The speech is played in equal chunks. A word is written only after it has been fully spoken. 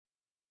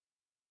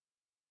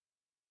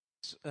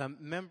Eyewitness.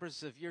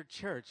 Members of your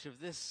church, of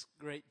this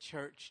great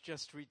church,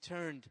 just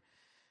returned,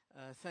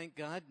 thank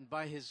God, and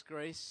by His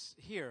grace,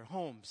 here,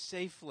 home,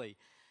 safely,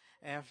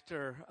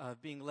 after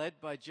being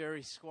led by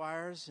Jerry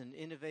Squires and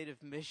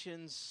Innovative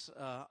Missions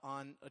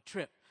on a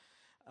trip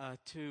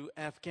to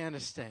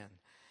Afghanistan.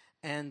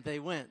 And they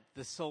went,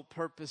 the sole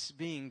purpose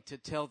being to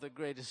tell the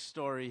greatest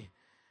story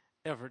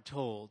ever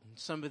told. And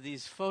some of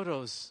these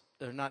photos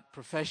are not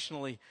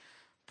professionally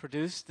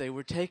produced. They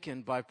were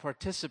taken by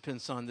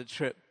participants on the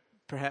trip.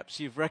 Perhaps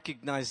you've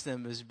recognized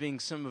them as being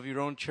some of your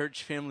own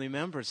church family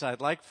members.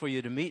 I'd like for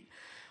you to meet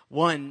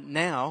one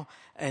now.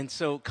 And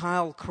so,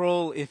 Kyle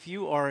Kroll, if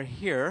you are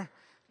here,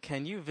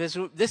 can you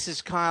visit? This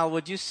is Kyle.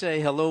 Would you say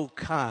hello,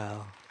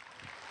 Kyle?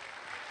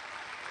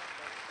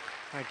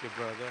 Thank you,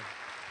 brother.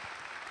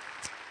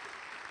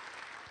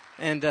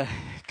 And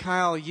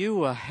Kyle,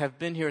 you have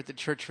been here at the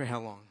church for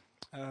how long?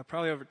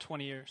 Probably over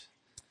 20 years.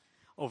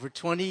 Over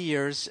 20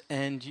 years,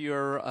 and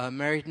you're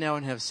married now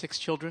and have 6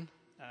 children?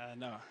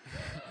 No.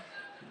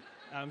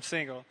 I'm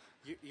single.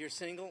 You're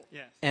single?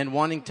 Yes. And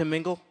wanting to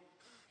mingle?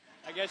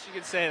 I guess you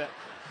could say that.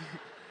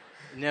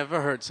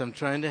 Never hurts. I'm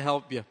trying to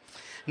help you.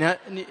 Now,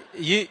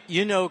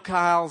 you know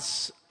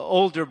Kyle's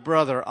older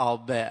brother, I'll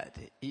bet.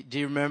 Do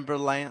you remember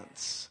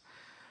Lance,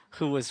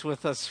 who was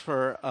with us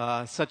for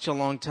such a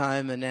long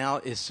time and now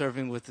is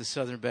serving with the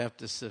Southern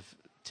Baptists of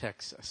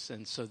Texas?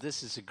 And so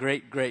this is a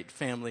great, great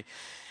family.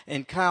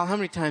 And Kyle, how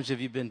many times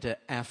have you been to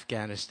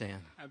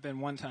Afghanistan? I've been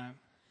one time.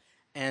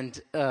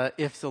 And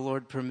if the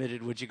Lord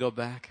permitted, would you go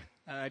back?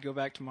 I'd go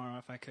back tomorrow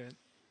if I could.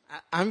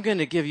 I'm going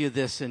to give you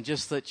this and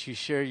just let you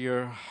share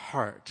your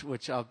heart,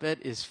 which I'll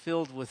bet is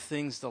filled with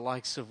things the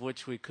likes of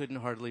which we couldn't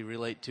hardly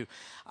relate to.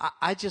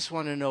 I just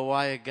want to know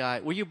why a guy...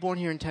 Were you born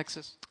here in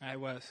Texas? I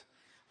was.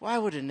 Why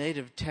would a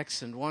native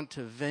Texan want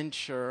to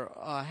venture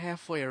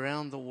halfway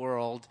around the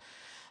world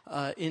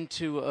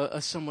into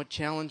a somewhat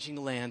challenging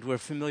land? We're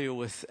familiar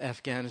with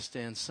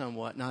Afghanistan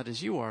somewhat, not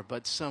as you are,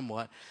 but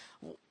somewhat.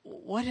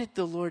 What did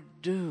the Lord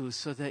do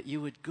so that you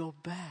would go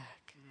back?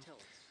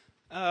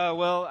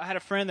 Well, I had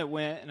a friend that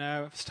went, and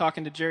I was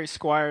talking to Jerry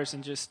Squires,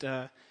 and just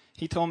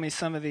he told me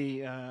some of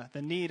the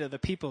need of the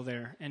people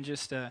there, and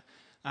just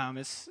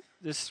it's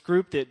this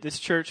group that this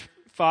church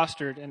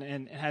fostered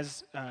and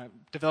has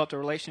developed a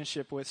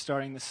relationship with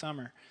starting this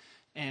summer.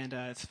 And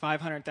it's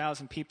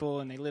 500,000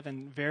 people, and they live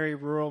in very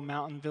rural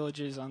mountain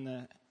villages on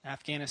the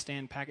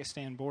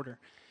Afghanistan-Pakistan border.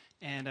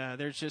 And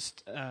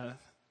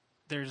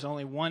there's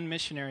only one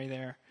missionary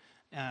there,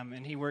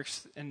 and he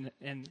works, and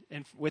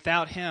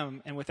without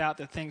him and without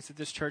the things that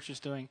this church is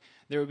doing,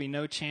 there would be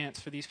no chance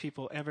for these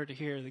people ever to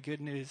hear the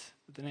good news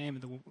of the name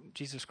of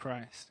Jesus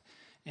Christ.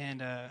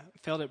 And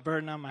felt it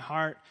burden on my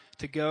heart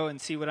to go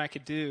and see what I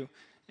could do.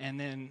 And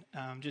then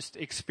just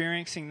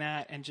experiencing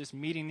that and just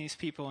meeting these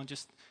people and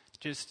just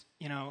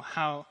you know,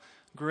 how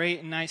great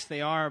and nice they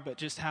are, but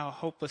just how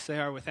hopeless they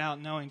are without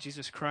knowing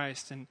Jesus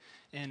Christ,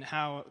 and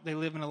how they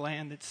live in a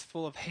land that's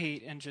full of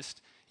hate, and just,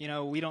 you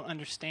know, we can't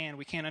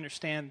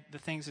understand the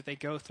things that they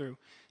go through.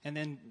 And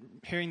then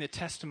hearing the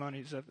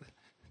testimonies of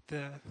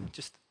the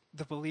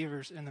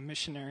believers and the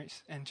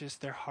missionaries and just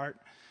their heart,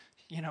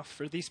 you know,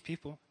 for these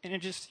people. And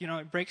it just, you know,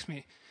 it breaks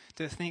me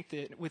to think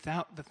that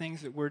without the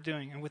things that we're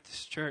doing and with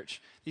this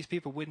church, these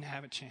people wouldn't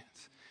have a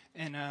chance.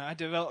 And I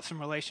developed some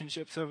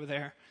relationships over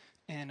there,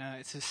 and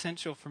it's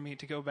essential for me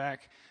to go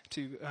back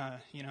to,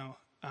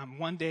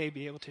 one day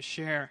be able to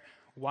share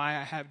why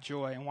I have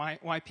joy and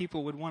why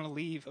people would want to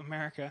leave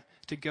America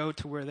to go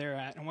to where they're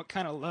at, and what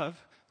kind of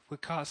love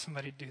would cause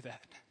somebody to do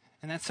that.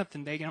 And that's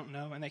something they don't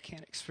know and they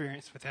can't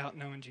experience without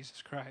knowing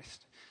Jesus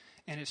Christ.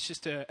 And it's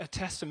just a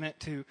testament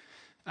to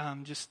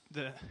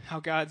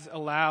how God's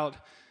allowed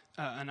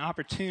an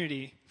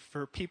opportunity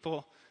for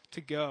people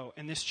to go.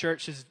 And this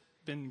church has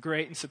been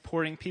great in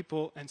supporting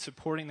people and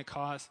supporting the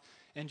cause,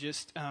 and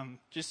just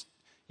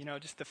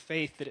the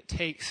faith that it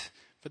takes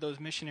for those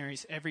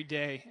missionaries every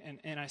day.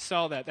 And I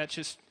saw that. That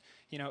just,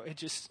 you know, it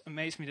just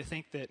amazed me to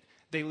think that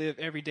they live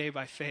every day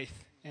by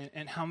faith.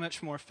 And how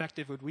much more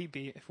effective would we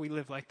be if we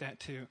live like that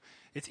too?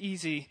 It's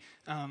easy.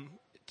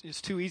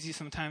 It's too easy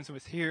sometimes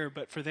with here,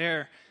 but for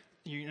there,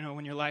 you know,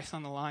 when your life's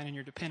on the line and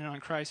you're dependent on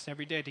Christ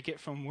every day to get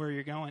from where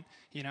you're going,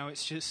 you know,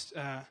 it's just,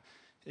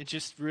 it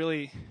just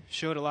really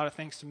showed a lot of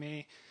things to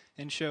me,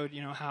 and showed,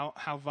 you know,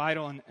 how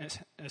vital and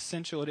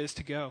essential it is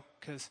to go,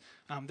 because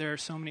there are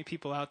so many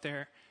people out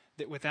there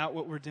that without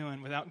what we're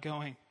doing, without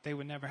going, they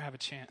would never have a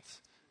chance.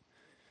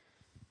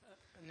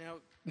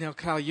 Now,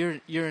 Kyle,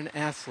 you're an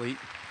athlete.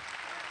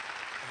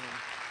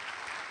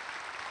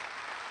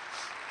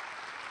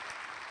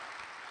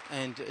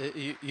 And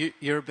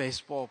you're a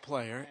baseball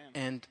player.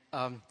 And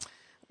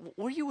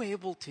were you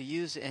able to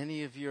use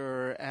any of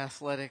your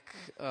athletic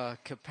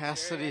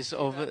capacities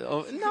over?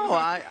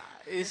 No,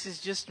 this is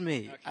just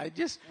me.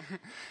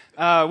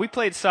 Okay. We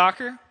played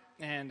soccer,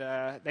 and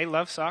they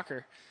love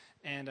soccer.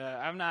 And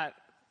I've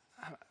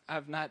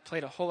not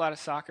played a whole lot of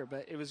soccer,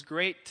 but it was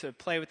great to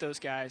play with those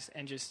guys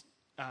and just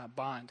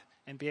bond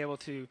and be able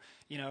to,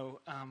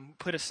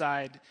 put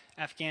aside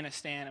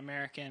Afghanistan,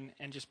 American,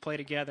 and just play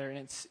together.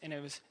 And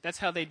that's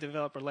how they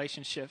develop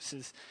relationships.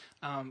 Is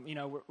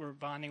we're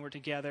bonding, we're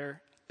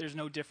together. There's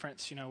no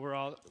difference. We're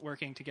all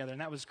working together,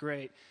 and that was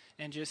great.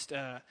 And just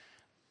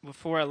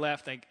before I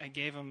left, I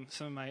gave them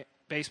some of my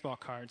baseball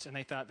cards, and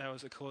they thought that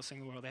was the coolest thing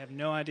in the world. They have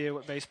no idea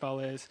what baseball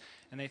is,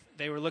 and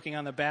they were looking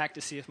on the back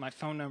to see if my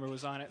phone number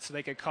was on it so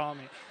they could call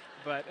me.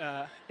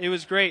 But it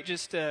was great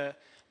just to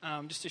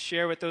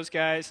share with those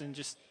guys and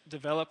just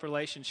develop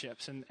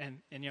relationships, and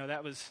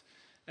that was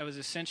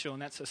essential,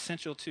 and that's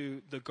essential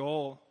to the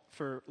goal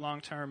for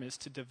long term, is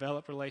to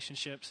develop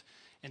relationships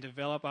and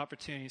develop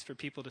opportunities for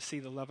people to see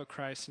the love of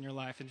Christ in your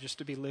life and just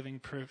to be living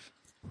proof.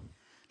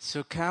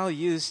 So Kyle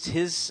used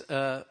his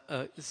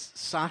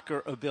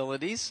soccer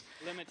abilities,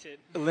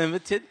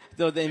 limited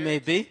though they may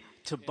be,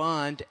 to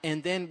bond.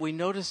 And then we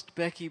noticed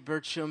Becky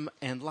Burcham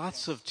and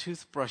lots of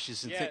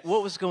toothbrushes and things.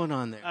 What was going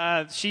on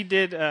there? She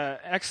did an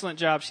excellent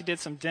job. She did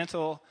some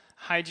dental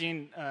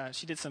hygiene.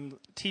 She did some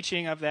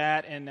teaching of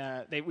that, and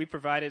we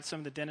provided, some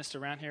of the dentists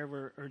around here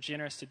were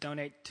generous to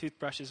donate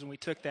toothbrushes, and we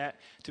took that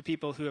to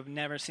people who have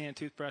never seen a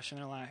toothbrush in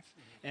their life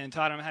and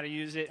taught them how to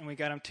use it, and we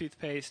got them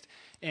toothpaste.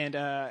 And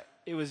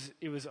it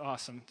was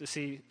awesome to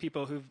see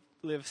people who've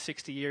lived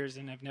 60 years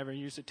and have never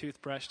used a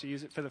toothbrush to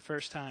use it for the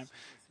first time.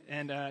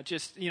 And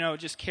just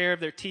care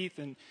of their teeth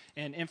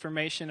and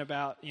information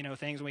about,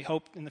 things. And we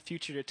hope in the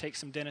future to take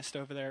some dentists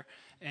over there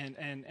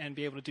and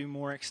be able to do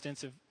more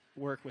extensive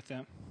work with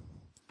them.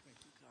 Thank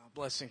you, God.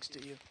 Blessings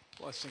to you.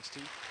 Blessings to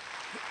you.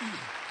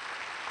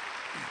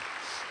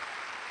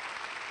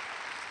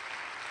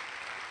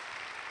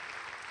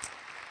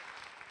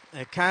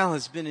 Kyle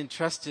has been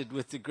entrusted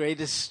with the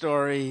greatest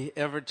story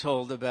ever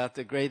told about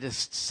the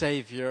greatest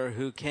Savior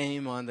who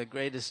came on the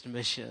greatest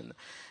mission,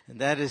 and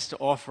that is to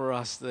offer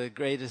us the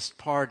greatest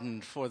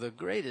pardon for the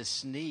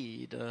greatest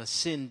need, a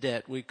sin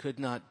debt we could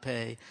not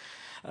pay,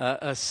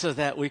 so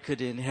that we could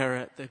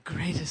inherit the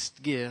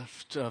greatest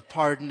gift,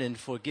 pardon and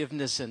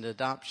forgiveness and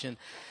adoption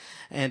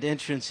and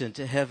entrance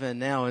into heaven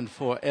now and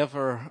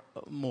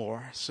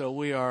forevermore. So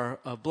we are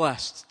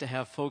blessed to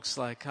have folks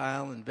like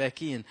Kyle and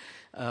Becky, and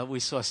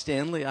we saw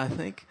Stanley, I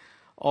think.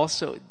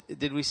 Also,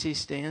 did we see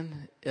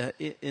Stan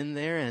in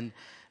there, and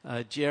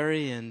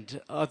Jerry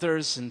and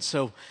others? And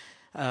so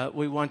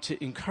we want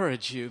to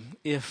encourage you.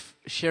 If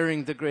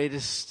sharing the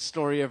greatest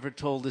story ever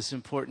told is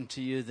important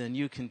to you, then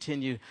you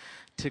continue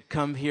to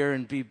come here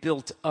and be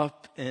built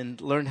up and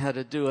learn how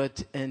to do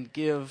it and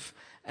give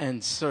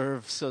and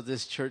serve, so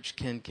this church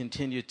can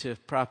continue to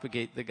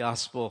propagate the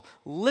gospel.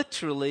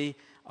 Literally,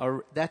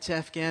 that's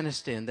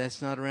Afghanistan.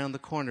 That's not around the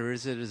corner,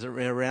 is it? Is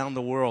around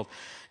the world.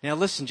 Now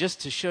listen,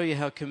 just to show you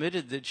how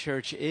committed the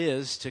church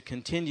is to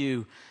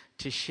continue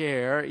to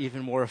share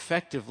even more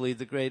effectively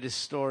the greatest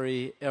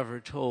story ever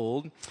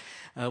told,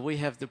 we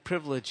have the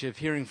privilege of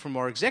hearing from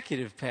our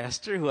executive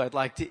pastor, who I'd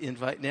like to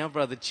invite now,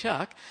 Brother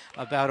Chuck,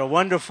 about a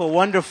wonderful,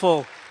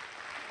 wonderful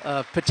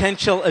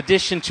potential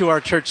addition to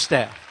our church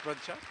staff. Brother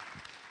Chuck?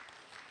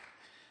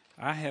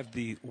 I have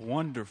the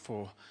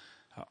wonderful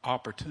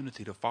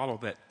opportunity to follow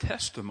that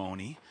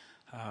testimony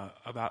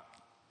about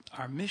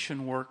our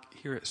mission work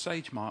here at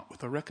Sagemont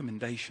with a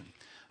recommendation.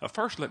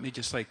 First, let me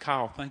just say,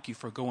 Kyle, thank you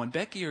for going.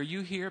 Becky, are you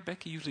here?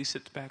 Becky usually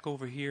sits back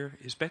over here.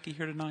 Is Becky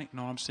here tonight?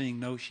 No, I'm seeing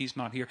no, she's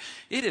not here.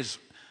 It is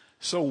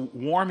so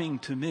warming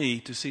to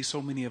me to see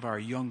so many of our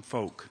young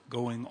folk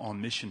going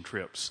on mission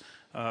trips.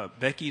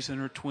 Becky's in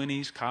her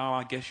 20s. Kyle,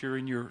 I guess you're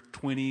in your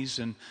 20s.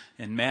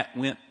 And Matt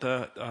went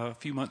a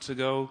few months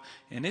ago.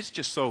 And it's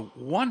just so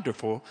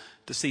wonderful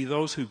to see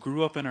those who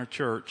grew up in our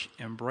church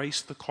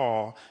embrace the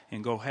call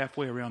and go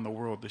halfway around the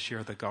world to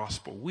share the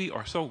gospel. We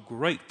are so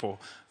grateful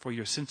for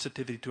your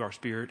sensitivity to our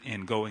spirit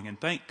and going. And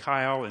thank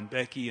Kyle and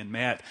Becky and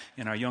Matt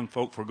and our young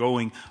folk for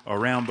going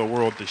around the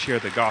world to share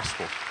the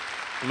gospel.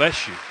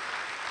 Bless you.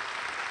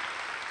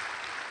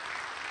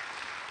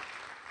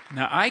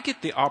 Now, I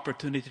get the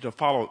opportunity to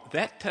follow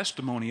that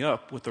testimony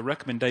up with a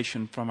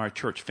recommendation from our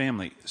church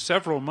family.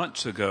 Several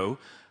months ago,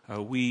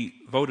 we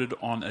voted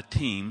on a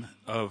team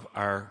of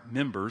our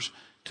members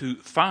to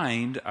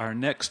find our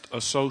next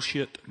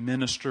associate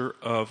minister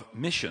of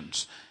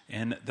missions.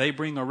 And they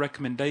bring a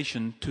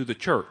recommendation to the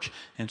church.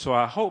 And so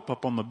I hope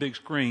up on the big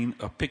screen,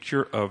 a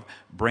picture of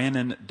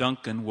Brandon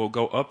Duncan will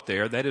go up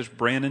there. That is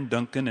Brandon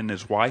Duncan and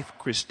his wife,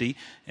 Christy,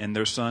 and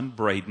their son,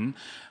 Braden.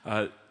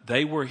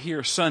 They were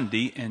here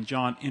Sunday, and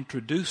John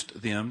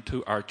introduced them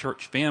to our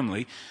church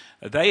family.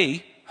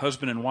 They,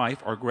 husband and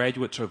wife, are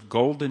graduates of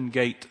Golden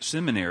Gate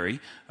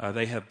Seminary.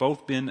 They have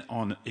both been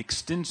on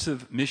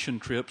extensive mission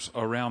trips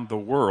around the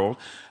world.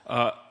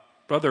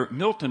 Brother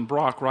Milton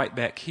Brock, right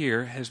back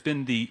here, has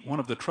been one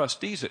of the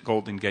trustees at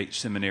Golden Gate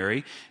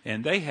Seminary,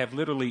 and they have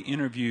literally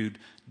interviewed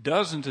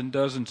dozens and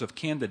dozens of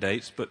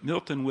candidates, but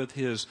Milton, with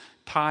his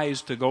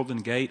ties to Golden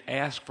Gate,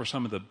 asked for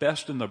some of the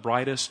best and the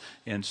brightest,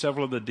 and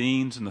several of the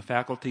deans and the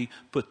faculty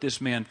put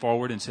this man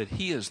forward and said,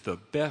 he is the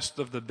best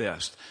of the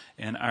best.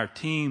 And our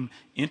team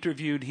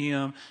interviewed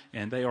him,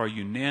 and they are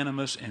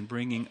unanimous in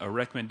bringing a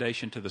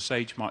recommendation to the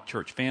Sagemont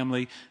Church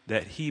family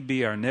that he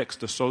be our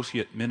next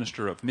associate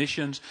minister of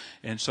missions.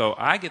 And so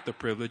I get the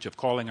privilege of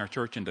calling our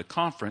church into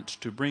conference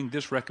to bring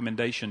this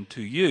recommendation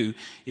to you.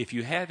 If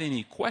you have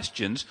any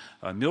questions,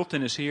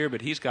 Milton is here,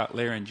 but he's got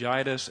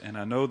laryngitis, and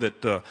I know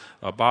that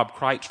Bob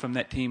Kreitz from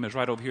that team is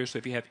right over here. So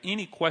if you have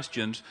any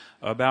questions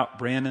about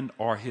Brandon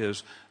or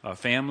his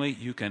family,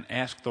 you can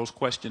ask those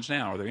questions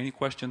now. Are there any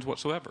questions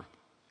whatsoever?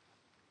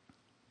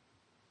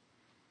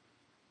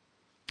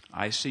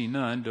 I see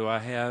none. Do I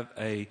have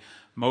a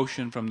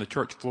motion from the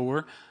church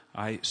floor?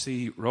 I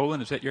see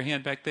Roland. Is that your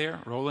hand back there?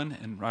 Roland,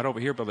 and right over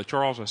here, Brother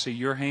Charles, I see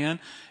your hand.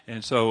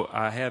 And so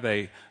I have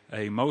a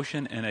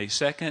motion and a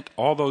second.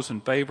 All those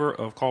in favor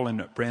of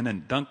calling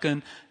Brandon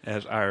Duncan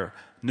as our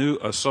new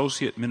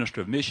associate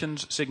minister of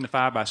missions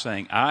signify by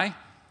saying aye. Aye.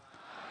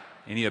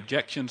 Any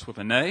objections with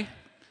a nay?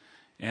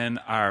 And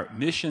our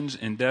missions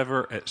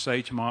endeavor at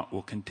Sagemont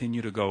will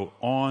continue to go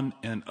on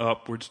and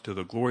upwards to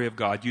the glory of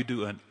God. You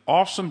do an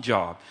awesome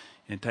job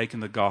in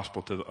taking the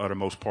gospel to the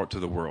uttermost parts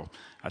of the world.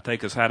 I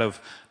take us out of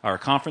our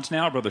conference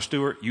now. Brother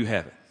Stuart, you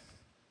have it.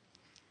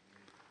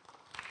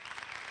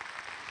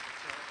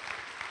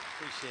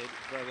 Appreciate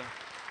it, brother.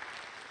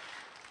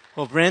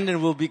 Well,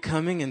 Brandon will be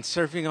coming and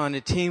serving on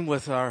a team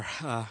with our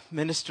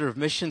Minister of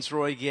Missions,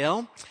 Roy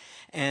Gale.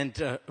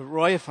 And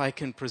Roy, if I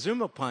can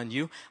presume upon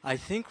you, I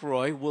think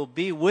Roy will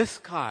be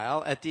with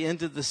Kyle at the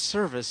end of the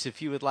service.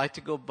 If you would like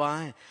to go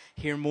by,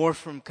 hear more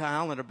from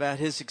Kyle and about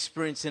his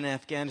experience in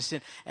Afghanistan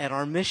at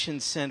our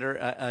Mission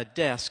Center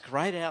desk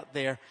right out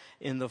there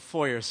in the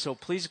foyer. So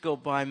please go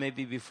by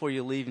maybe before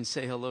you leave and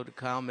say hello to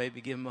Kyle,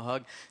 maybe give him a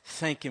hug.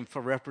 Thank him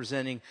for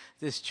representing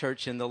this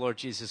church and the Lord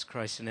Jesus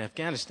Christ in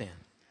Afghanistan.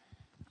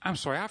 I'm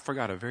sorry, I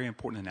forgot a very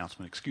important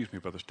announcement. Excuse me,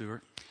 Brother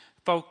Stuart.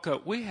 Folk,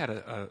 we had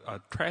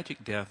a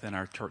tragic death in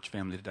our church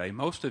family today.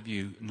 Most of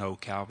you know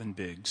Calvin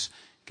Biggs.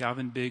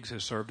 Calvin Biggs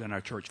has served in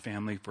our church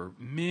family for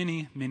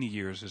many, many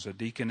years as a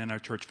deacon in our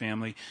church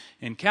family.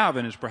 And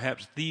Calvin is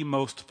perhaps the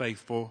most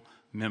faithful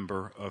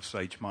member of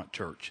Sagemont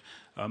Church.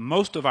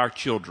 Most of our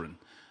children,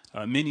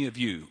 many of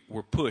you,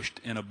 were pushed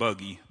in a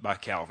buggy by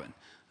Calvin.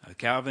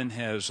 Calvin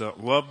has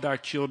loved our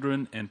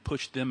children and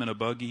pushed them in a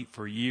buggy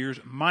for years.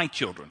 My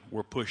children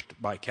were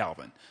pushed by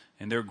Calvin,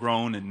 and they're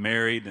grown and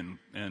married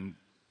and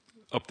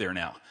up there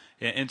now.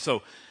 And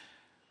so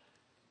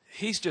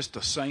he's just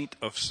a saint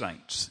of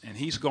saints, and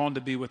he's gone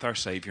to be with our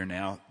Savior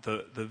now.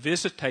 The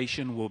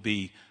visitation will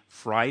be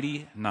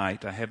Friday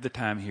night. I have the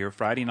time here,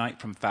 Friday night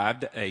from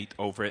 5 to 8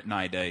 over at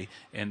Niday,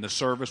 and the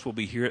service will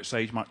be here at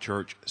Sagemont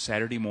Church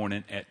Saturday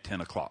morning at 10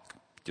 o'clock.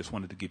 Just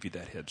wanted to give you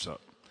that heads up.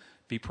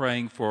 Be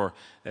praying for,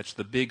 that's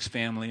the Biggs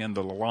family and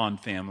the Lalonde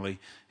family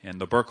and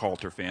the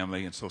Burkhalter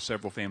family, and so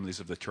several families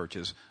of the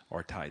churches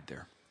are tied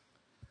there.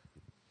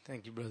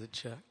 Thank you, Brother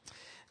Chuck.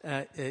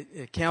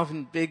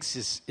 Calvin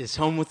Biggs is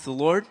home with the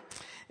Lord,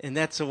 and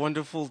that's a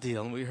wonderful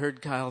deal. And we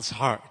heard Kyle's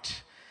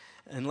heart.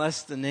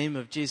 Unless the name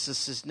of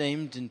Jesus is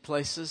named in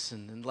places,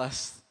 and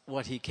unless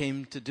what he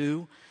came to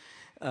do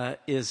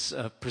is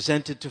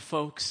presented to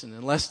folks, and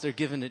unless they're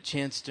given a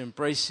chance to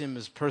embrace him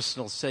as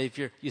personal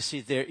Savior, you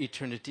see their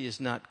eternity is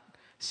not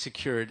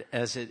secured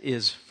as it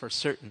is for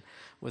certain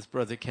with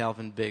Brother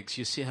Calvin Biggs.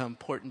 You see how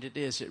important it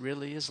is. It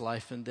really is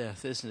life and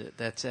death, isn't it?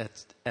 That's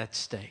at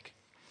stake.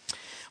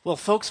 Well,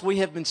 folks, we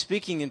have been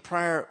speaking in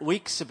prior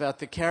weeks about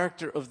the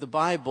character of the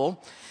Bible,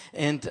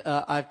 and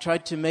I've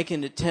tried to make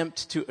an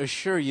attempt to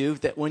assure you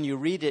that when you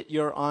read it,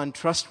 you're on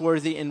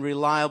trustworthy and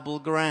reliable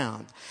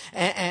ground.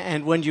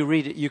 And when you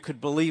read it, you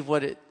could believe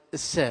what it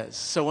says.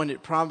 So when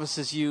it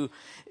promises you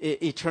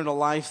eternal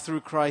life through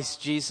Christ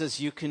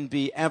Jesus, you can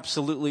be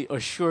absolutely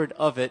assured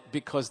of it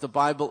because the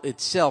Bible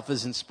itself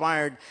is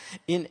inspired,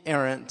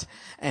 inerrant,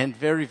 and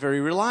very, very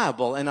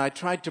reliable. And I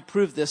tried to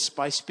prove this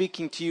by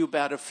speaking to you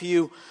about a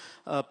few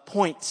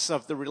points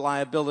of the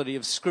reliability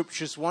of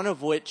scriptures, one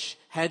of which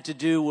had to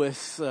do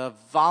with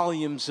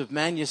volumes of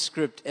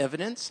manuscript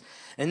evidence.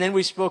 And then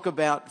we spoke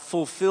about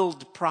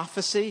fulfilled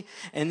prophecy.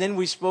 And then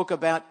we spoke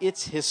about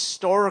its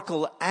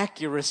historical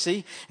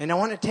accuracy. And I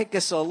want to take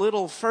us a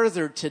little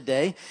further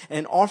today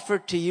and offer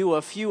to you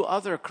a few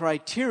other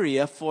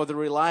criteria for the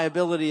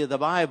reliability of the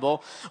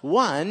Bible.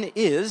 One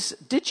is,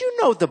 did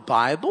you know the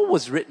Bible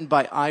was written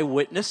by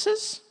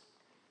eyewitnesses?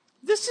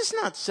 This is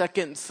not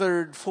second,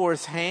 third,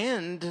 fourth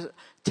hand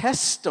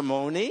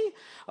testimony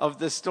of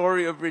the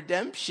story of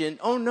redemption.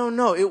 Oh,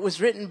 no. It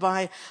was written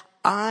by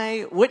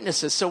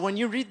eyewitnesses. So when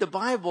you read the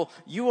Bible,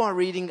 you are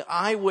reading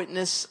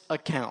eyewitness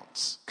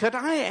accounts. Could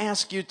I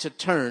ask you to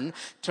turn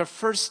to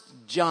 1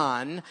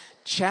 John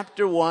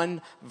chapter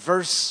 1,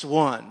 verse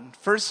 1.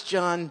 1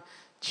 John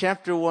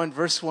chapter 1,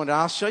 verse 1.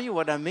 I'll show you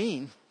what I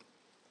mean.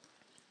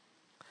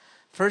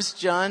 1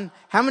 John,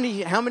 how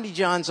many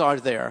Johns are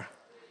there?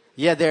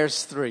 Yeah,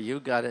 there's 3.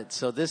 You got it.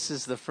 So this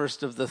is the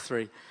first of the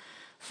 3.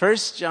 1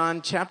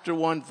 John chapter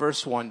 1,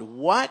 verse 1.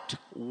 What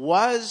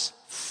was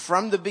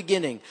from the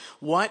beginning,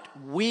 what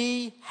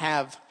we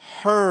have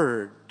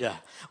heard,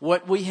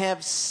 what we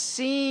have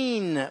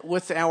seen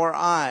with our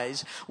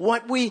eyes,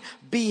 what we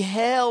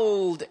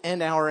beheld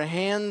and our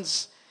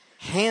hands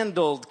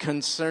handled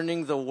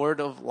concerning the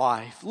word of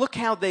life. Look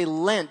how they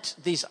lent,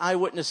 these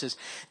eyewitnesses,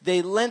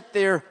 they lent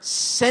their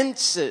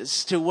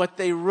senses to what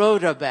they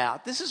wrote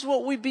about. This is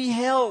what we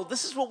beheld.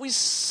 This is what we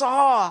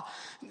saw.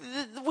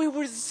 We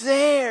were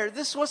there.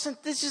 This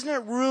is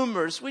not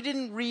rumors. We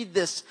didn't read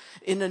this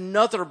in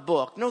another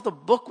book. No, the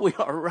book we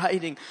are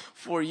writing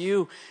for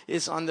you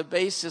is on the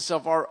basis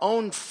of our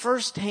own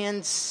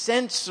firsthand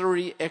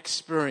sensory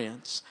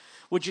experience.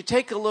 Would you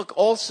take a look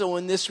also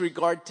in this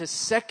regard to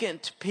 2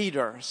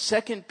 Peter?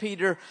 2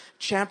 Peter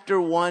chapter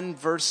 1,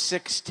 verse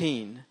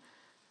 16.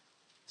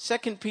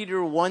 2 Peter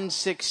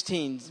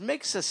 1:16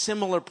 makes a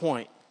similar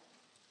point.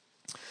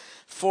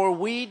 For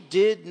we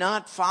did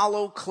not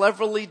follow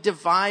cleverly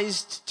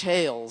devised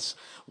tales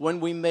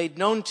when we made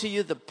known to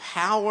you the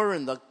power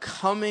and the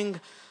coming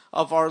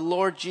of our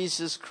Lord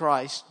Jesus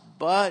Christ,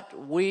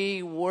 but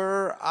we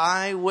were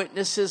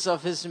eyewitnesses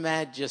of his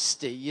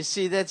majesty. You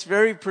see, that's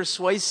very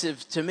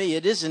persuasive to me.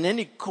 It is in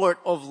any court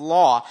of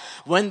law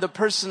when the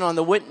person on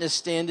the witness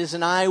stand is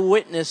an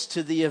eyewitness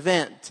to the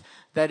event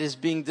that is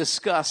being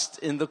discussed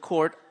in the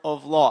court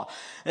of law.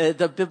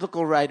 The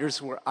biblical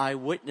writers were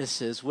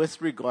eyewitnesses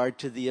with regard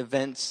to the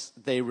events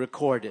they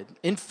recorded.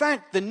 In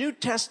fact, the New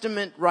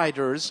Testament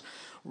writers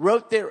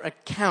wrote their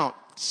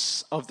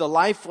accounts of the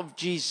life of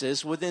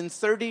Jesus within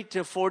 30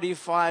 to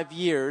 45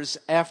 years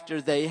after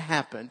they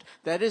happened.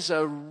 That is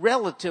a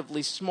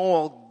relatively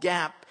small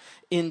gap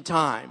in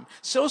time.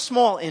 So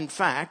small, in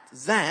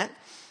fact, that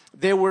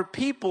there were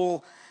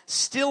people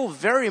still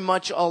very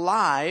much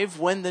alive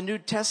when the New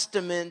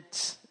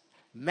Testament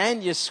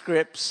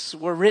manuscripts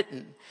were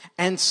written.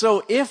 And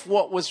so if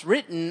what was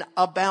written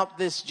about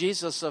this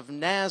Jesus of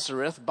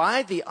Nazareth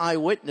by the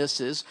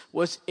eyewitnesses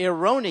was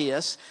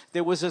erroneous,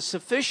 there was a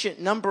sufficient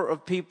number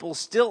of people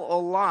still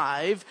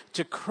alive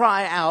to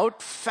cry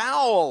out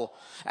foul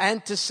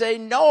and to say,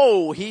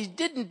 no, he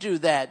didn't do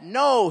that.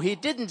 No, he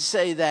didn't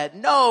say that.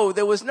 No,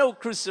 there was no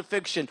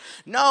crucifixion.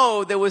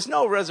 No, there was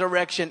no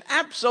resurrection.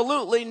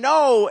 Absolutely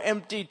no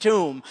empty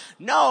tomb.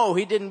 No,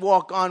 he didn't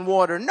walk on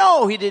water.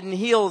 No, he didn't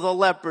heal the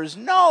lepers.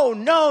 No,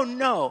 no,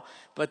 no.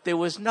 But there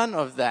was none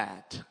of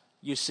that,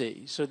 you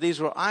see. So these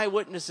were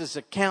eyewitnesses'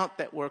 account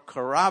that were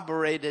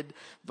corroborated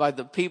by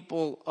the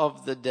people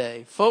of the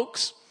day.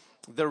 Folks,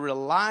 the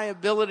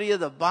reliability of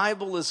the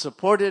Bible is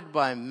supported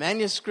by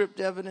manuscript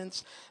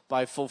evidence,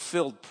 by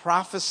fulfilled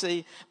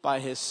prophecy, by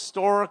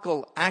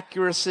historical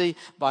accuracy,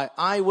 by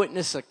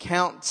eyewitness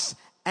accounts,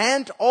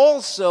 and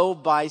also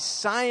by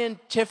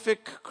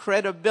scientific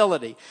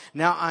credibility.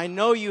 Now, I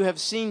know you have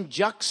seen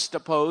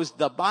juxtaposed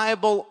the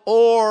Bible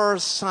or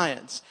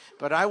science,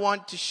 but I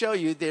want to show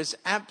you there's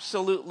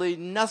absolutely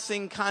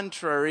nothing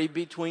contrary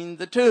between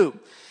the two.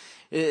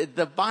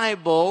 The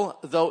Bible,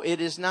 though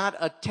it is not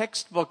a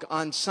textbook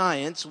on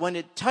science, when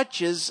it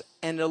touches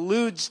and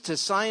alludes to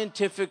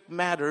scientific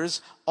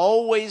matters,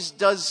 always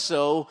does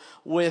so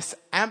with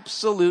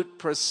absolute,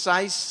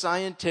 precise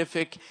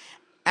scientific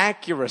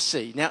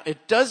accuracy. Now,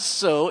 it does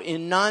so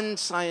in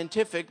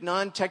non-scientific,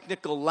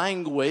 non-technical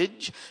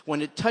language.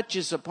 When it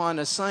touches upon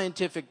a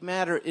scientific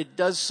matter, it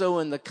does so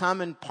in the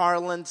common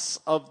parlance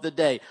of the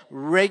day,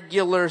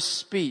 regular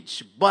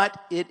speech,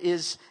 but it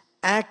is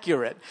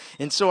accurate.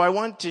 And so I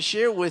want to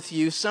share with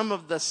you some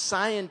of the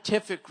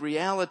scientific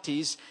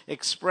realities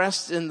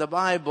expressed in the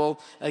Bible,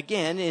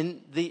 again,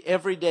 in the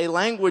everyday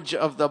language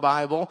of the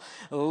Bible,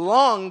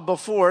 long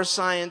before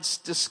science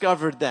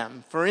discovered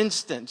them. For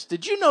instance,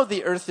 did you know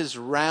the earth is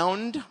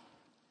round?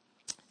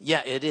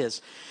 Yeah, it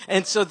is.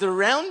 And so the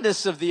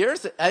roundness of the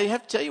earth, I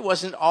have to tell you,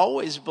 wasn't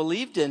always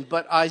believed in,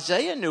 but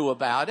Isaiah knew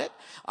about it.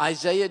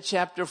 Isaiah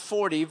chapter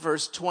 40,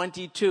 verse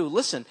 22.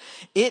 Listen,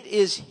 it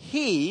is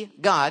he,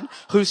 God,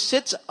 who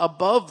sits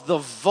above the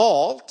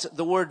vault.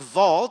 The word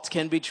vault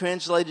can be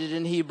translated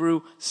in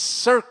Hebrew,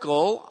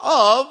 circle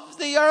of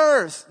the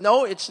earth.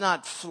 No, it's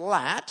not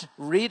flat.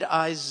 Read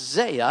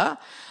Isaiah.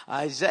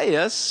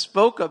 Isaiah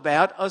spoke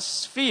about a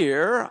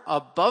sphere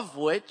above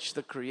which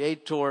the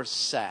Creator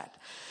sat.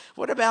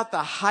 What about the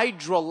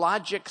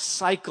hydrologic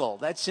cycle?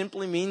 That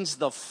simply means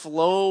the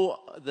flow,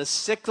 the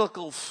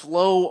cyclical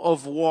flow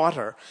of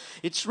water.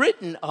 It's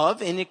written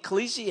of in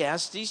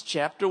Ecclesiastes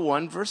chapter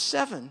 1, verse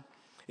 7.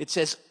 It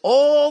says,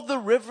 all the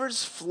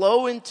rivers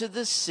flow into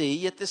the sea,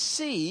 yet the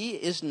sea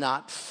is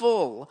not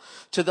full.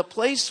 To the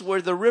place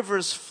where the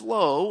rivers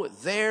flow,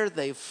 there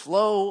they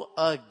flow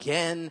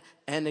again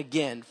and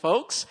again.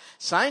 Folks,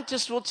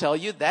 scientists will tell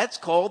you that's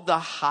called the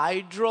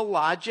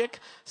hydrologic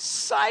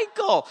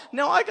cycle.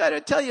 Now, I got to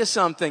tell you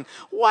something.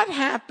 What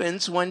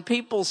happens when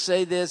people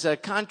say there's a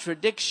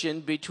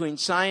contradiction between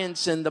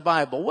science and the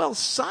Bible? Well,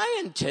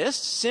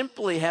 scientists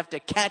simply have to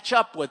catch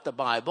up with the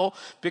Bible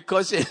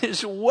because it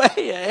is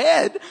way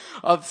ahead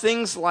of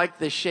things like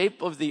the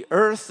shape of the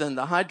earth and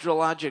the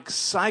hydrologic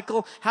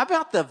cycle. How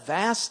about the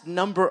vast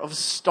number of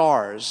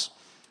stars?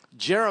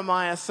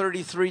 Jeremiah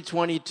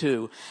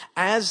 33:22.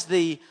 As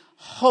the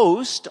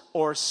host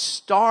or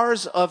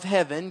stars of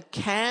heaven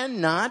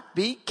cannot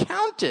be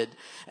counted,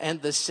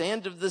 and the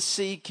sand of the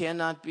sea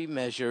cannot be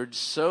measured,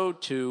 so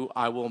too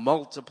I will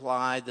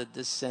multiply the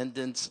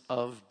descendants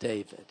of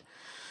David.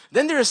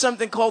 Then there is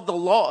something called the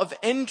law of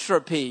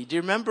entropy. Do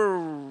you remember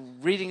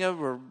reading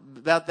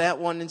about that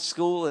one in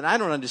school? And I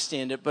don't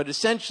understand it, but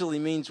essentially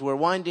means we're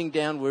winding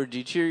down, we're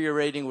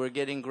deteriorating, we're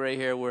getting gray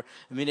hair,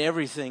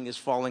 everything is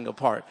falling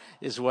apart,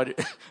 is what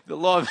the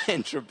law of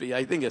entropy,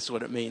 I think that's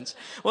what it means.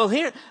 Well,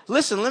 here,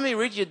 listen, let me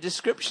read you a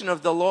description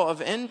of the law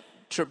of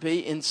entropy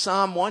in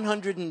Psalm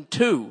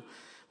 102,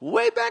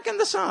 way back in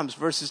the Psalms,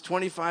 verses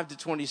 25 to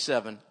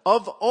 27.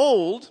 Of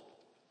old,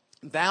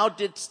 thou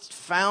didst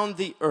found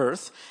the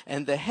earth,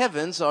 and the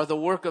heavens are the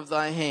work of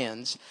thy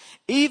hands.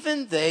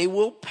 Even they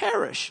will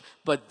perish,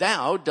 but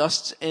thou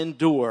dost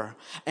endure.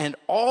 And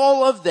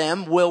all of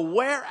them will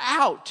wear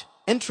out,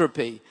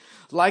 entropy,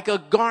 like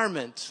a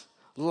garment,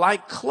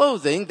 like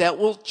clothing that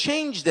will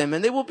change them,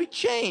 and they will be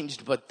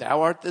changed. But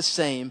thou art the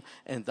same,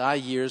 and thy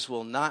years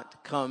will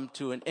not come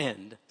to an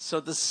end. So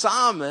the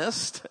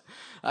psalmist,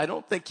 I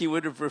don't think he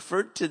would have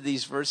referred to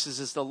these verses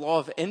as the law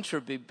of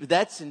entropy, but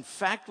that's in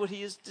fact what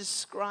he is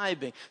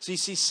describing. So you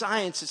see,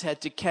 science has had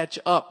to catch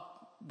up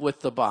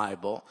with the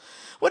Bible.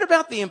 What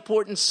about the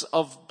importance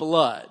of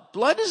blood?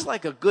 Blood is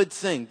like a good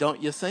thing,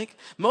 don't you think?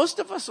 Most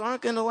of us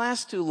aren't going to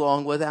last too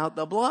long without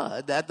the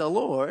blood that the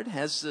Lord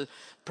has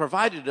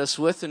provided us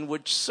with and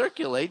which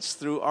circulates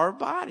through our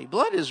body.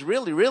 Blood is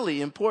really,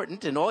 really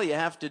important, and all you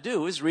have to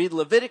do is read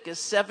Leviticus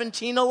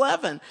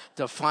 17:11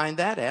 to find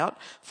that out.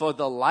 For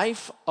the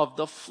life of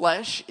the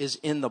flesh is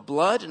in the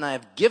blood, and I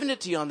have given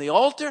it to you on the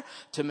altar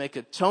to make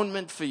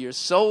atonement for your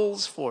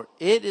souls, for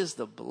it is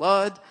the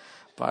blood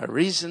by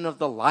reason of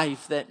the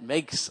life that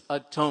makes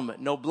atonement.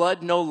 No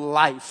blood, no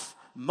life.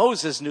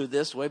 Moses knew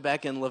this way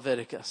back in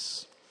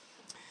Leviticus.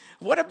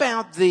 What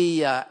about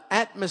the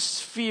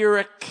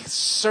atmospheric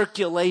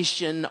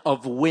circulation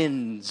of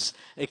winds?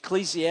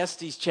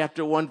 Ecclesiastes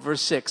chapter 1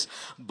 verse 6.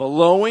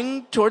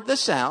 Blowing toward the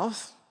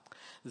south,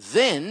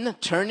 then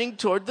turning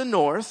toward the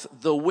north,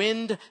 the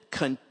wind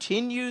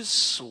continues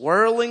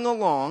swirling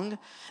along,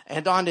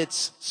 and on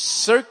its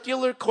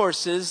circular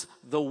courses,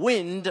 the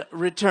wind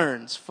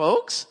returns.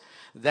 Folks,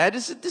 that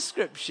is a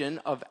description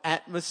of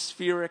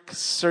atmospheric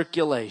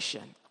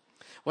circulation.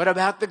 What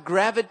about the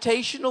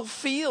gravitational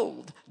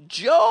field?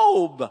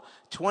 Job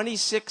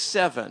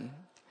 26:7.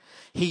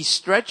 He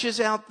stretches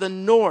out the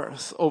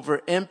north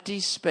over empty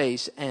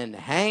space and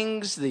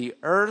hangs the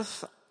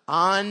earth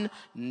on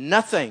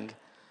nothing.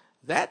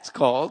 That's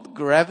called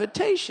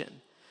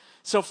gravitation.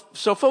 So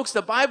folks,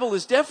 the Bible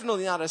is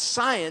definitely not a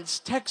science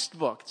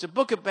textbook. It's a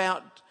book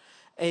about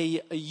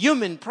a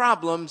human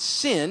problem,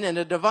 sin, and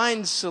a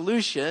divine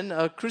solution,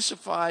 a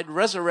crucified,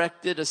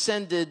 resurrected,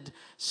 ascended,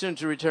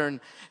 soon-to-return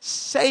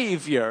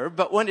Savior.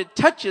 But when it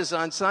touches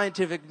on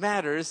scientific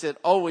matters, it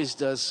always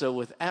does so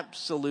with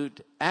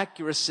absolute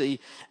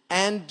accuracy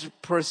and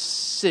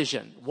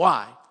precision.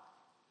 Why?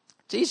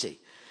 It's easy.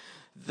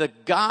 The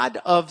God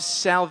of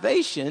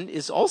salvation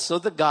is also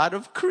the God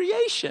of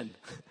creation.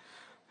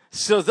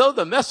 So though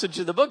the message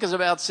of the book is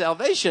about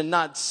salvation,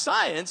 not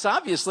science,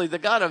 obviously the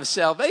God of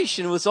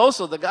salvation was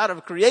also the God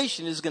of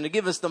creation, is going to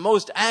give us the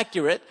most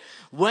accurate,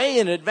 way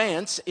in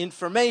advance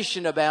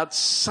information about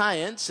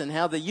science and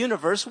how the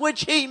universe,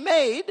 which he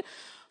made,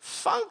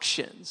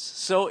 functions.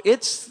 So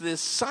it's the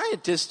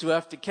scientists who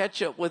have to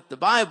catch up with the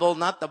Bible,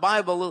 not the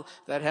Bible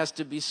that has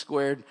to be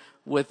squared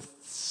with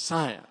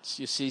science.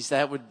 You see,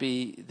 that would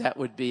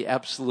be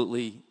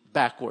absolutely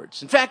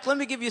backwards. In fact, let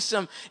me give you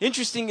some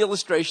interesting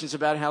illustrations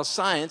about how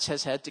science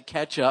has had to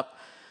catch up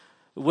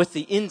with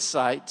the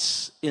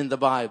insights in the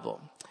Bible.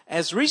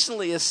 As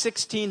recently as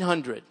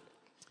 1600,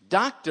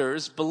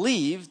 doctors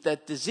believed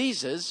that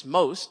diseases,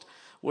 most,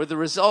 were the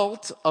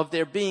result of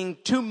there being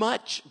too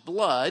much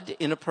blood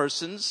in a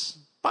person's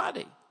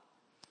body.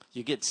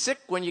 You get sick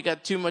when you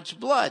got too much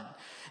blood.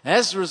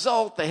 As a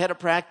result, they had a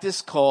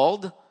practice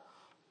called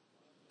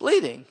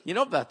bleeding. You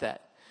know about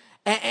that.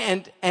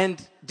 And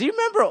do you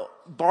remember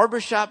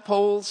barbershop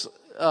poles?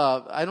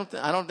 I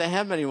don't they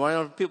have them anymore. I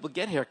don't know if people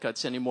get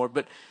haircuts anymore,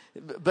 but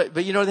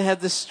you know, they have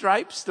the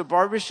stripes, the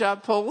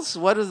barbershop poles.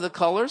 What are the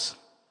colors?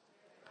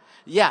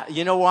 Yeah,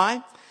 you know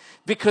why?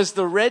 Because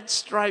the red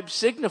stripe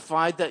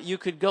signified that you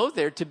could go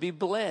there to be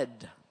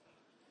bled.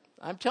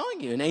 I'm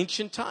telling you, in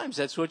ancient times,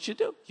 that's what you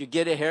do. You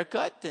get a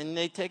haircut, and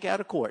they take out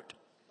a quart.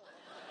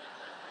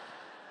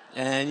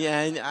 And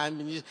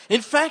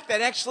in fact,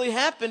 that actually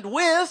happened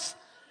with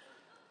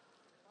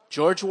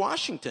George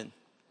Washington.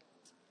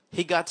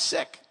 He got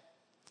sick,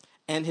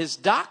 and his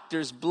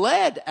doctors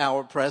bled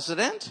our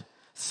president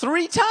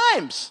 3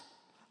 times.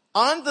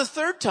 On the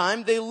 3rd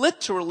time, they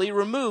literally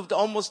removed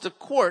almost a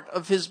quart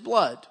of his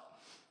blood.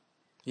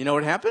 You know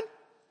what happened?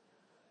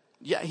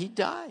 Yeah, he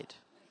died.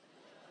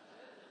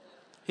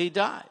 He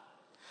died.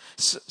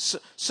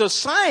 So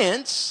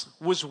science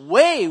was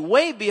way,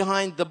 way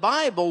behind the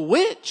Bible,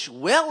 which,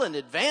 well in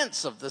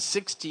advance of the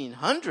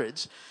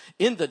 1600s,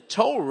 in the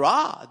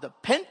Torah, the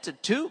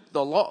Pentateuch,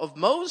 the law of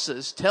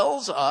Moses,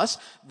 tells us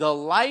the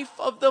life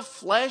of the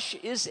flesh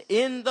is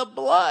in the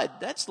blood.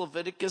 That's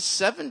Leviticus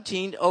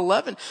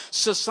 17:11.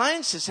 So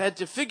scientists had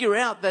to figure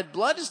out that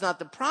blood is not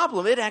the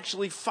problem. It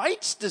actually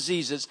fights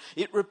diseases.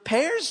 It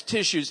repairs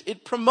tissues.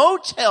 It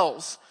promotes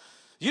health.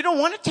 You don't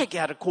want to take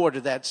out a quart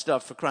of that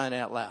stuff, for crying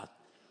out loud.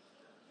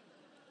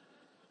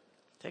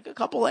 Take a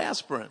couple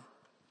aspirin.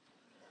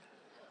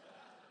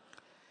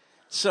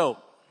 So,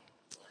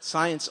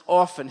 science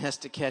often has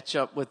to catch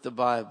up with the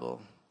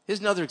Bible. Here's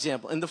another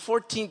example. In the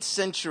 14th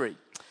century,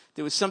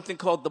 there was something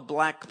called the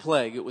Black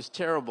Plague. It was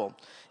terrible.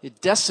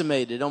 It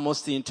decimated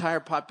almost the entire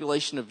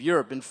population of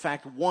Europe. In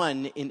fact,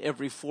 1 in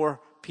every 4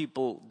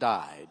 people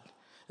died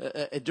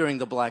during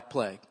the Black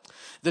Plague.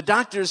 The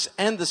doctors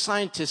and the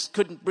scientists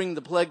couldn't bring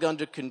the plague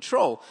under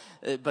control,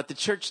 but the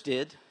church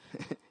did.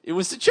 It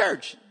was the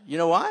church. You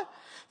know why?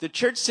 The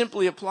church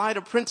simply applied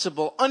a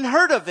principle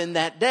unheard of in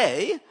that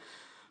day,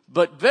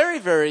 but very,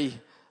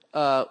 very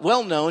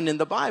well known in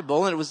the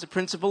Bible, and it was the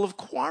principle of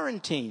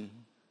quarantine.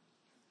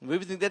 We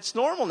think that's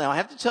normal now. I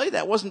have to tell you,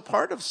 that wasn't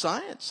part of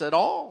science at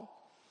all.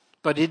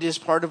 But it is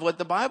part of what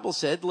the Bible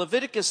said.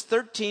 Leviticus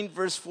 13,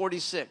 verse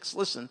 46.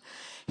 Listen,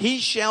 he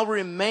shall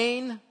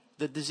remain,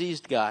 the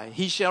diseased guy,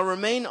 he shall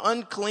remain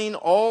unclean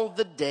all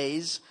the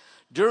days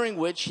during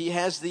which he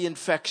has the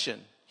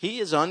infection. He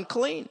is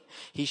unclean.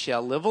 He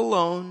shall live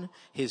alone.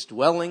 His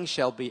dwelling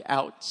shall be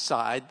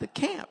outside the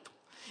camp.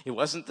 It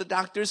wasn't the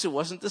doctors, it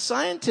wasn't the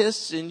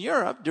scientists in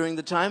Europe during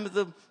the time of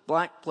the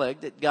Black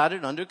Plague that got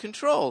it under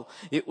control.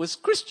 It was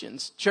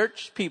Christians,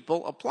 church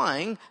people,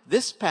 applying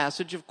this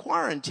passage of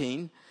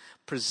quarantine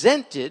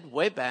presented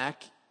way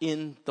back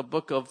in the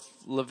book of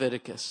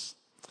Leviticus.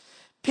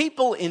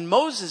 People in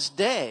Moses'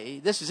 day,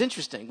 this is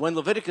interesting, when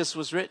Leviticus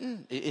was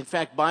written, in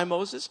fact by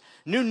Moses,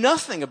 knew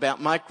nothing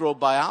about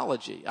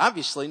microbiology.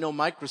 Obviously no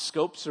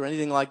microscopes or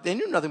anything like that. They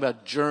knew nothing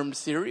about germ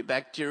theory,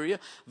 bacteria,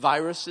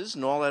 viruses,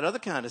 and all that other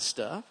kind of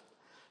stuff.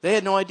 They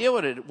had no idea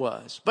what it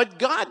was. But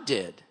God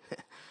did.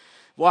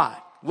 Why?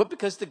 Well,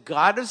 because the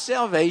God of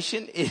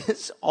salvation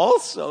is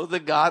also the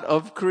God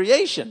of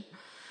creation.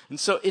 And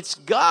so it's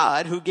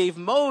God who gave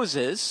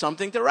Moses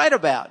something to write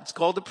about. It's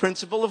called the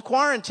principle of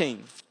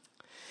quarantine.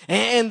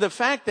 And the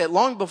fact that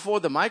long before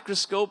the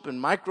microscope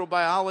and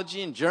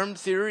microbiology and germ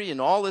theory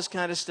and all this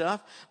kind of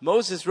stuff,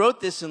 Moses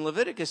wrote this in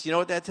Leviticus. You know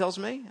what that tells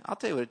me? I'll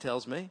tell you what it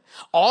tells me.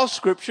 All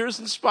Scripture is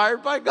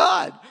inspired by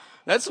God.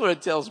 That's what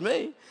it tells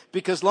me.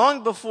 Because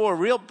long before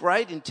real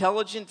bright,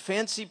 intelligent,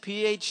 fancy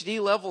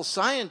PhD level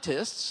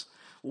scientists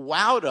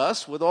wowed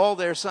us with all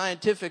their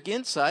scientific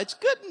insights,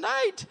 good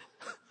night.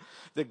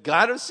 The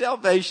God of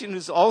salvation,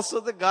 who's also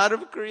the God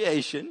of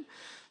creation,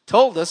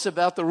 told us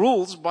about the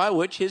rules by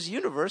which his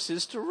universe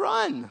is to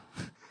run.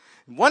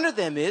 One of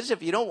them is,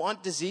 if you don't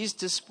want disease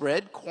to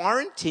spread,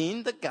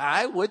 quarantine the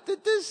guy with the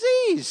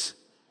disease.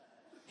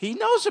 He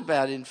knows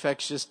about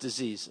infectious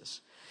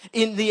diseases.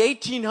 In the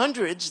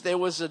 1800s, there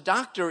was a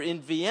doctor in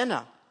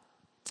Vienna.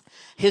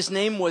 His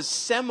name was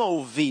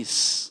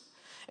Semmelweis.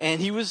 And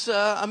he was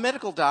a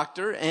medical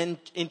doctor and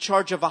in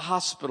charge of a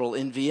hospital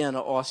in Vienna,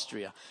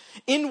 Austria,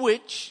 in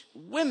which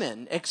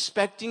women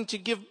expecting to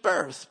give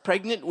birth,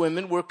 pregnant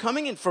women, were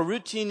coming in for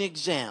routine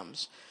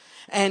exams.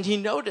 And he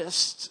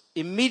noticed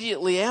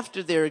immediately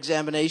after their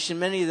examination,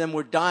 many of them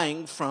were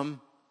dying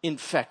from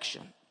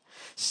infection.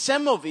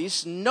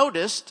 Semmelweis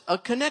noticed a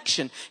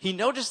connection. He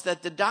noticed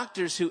that the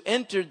doctors who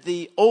entered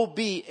the OB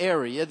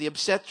area, the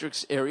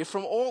obstetrics area,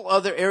 from all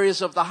other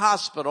areas of the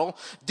hospital,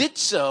 did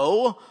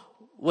so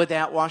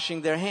without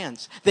washing their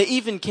hands. They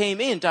even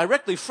came in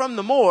directly from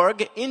the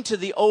morgue into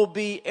the OB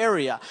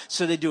area.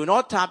 So they do an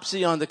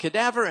autopsy on the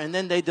cadaver and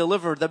then they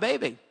deliver the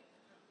baby.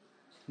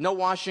 No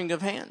washing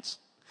of hands.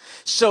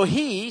 So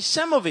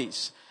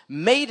Semmelweis,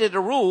 made it a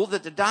rule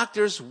that the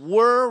doctors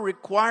were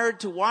required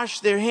to wash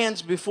their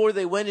hands before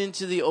they went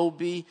into the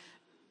OB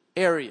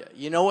area.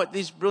 You know what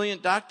these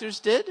brilliant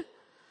doctors did?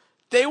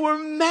 They were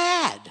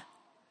mad.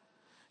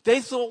 They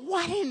thought,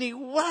 what in the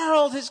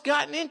world has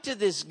gotten into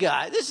this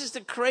guy? This is the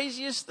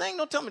craziest thing.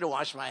 Don't tell me to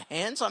wash my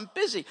hands. I'm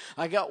busy.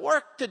 I got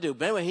work to do.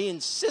 But anyway, he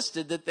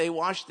insisted that they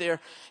wash their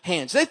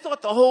hands. They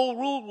thought the whole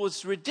rule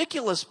was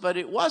ridiculous, but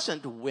it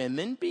wasn't.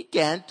 Women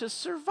began to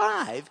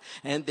survive,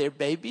 and their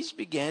babies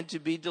began to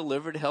be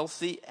delivered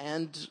healthy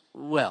and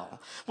well.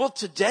 Well,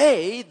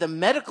 today, the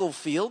medical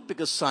field,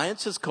 because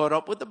science has caught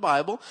up with the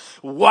Bible,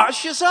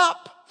 washes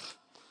up.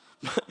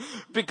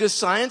 Because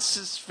science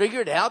has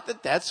figured out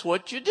that that's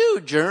what you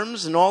do,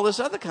 germs and all this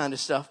other kind of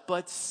stuff.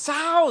 But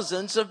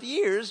thousands of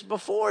years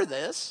before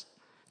this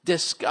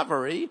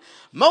discovery,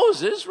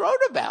 Moses wrote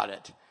about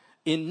it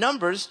in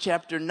Numbers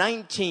chapter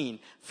 19.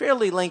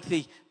 Fairly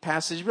lengthy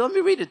passage, but let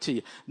me read it to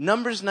you.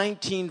 Numbers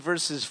 19,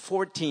 verses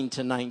 14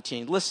 to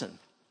 19. Listen,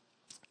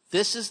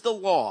 this is the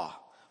law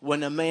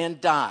when a man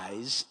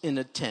dies in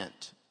a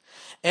tent.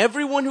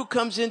 Everyone who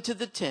comes into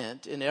the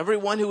tent and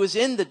everyone who is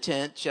in the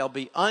tent shall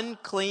be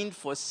unclean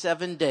for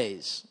 7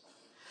 days.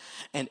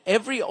 And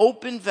every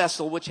open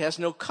vessel which has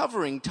no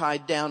covering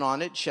tied down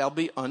on it shall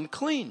be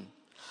unclean.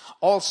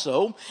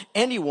 Also,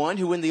 anyone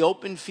who in the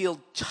open field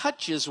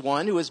touches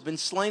one who has been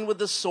slain with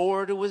the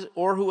sword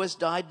or who has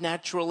died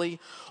naturally,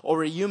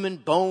 or a human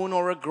bone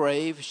or a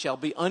grave, shall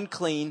be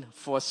unclean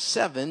for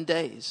 7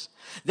 days.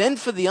 Then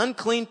for the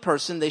unclean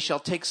person they shall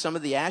take some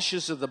of the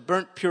ashes of the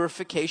burnt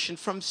purification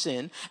from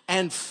sin,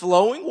 and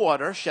flowing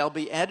water shall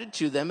be added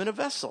to them in a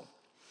vessel.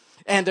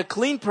 And a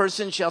clean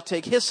person shall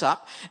take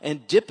hyssop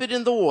and dip it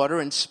in the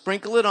water and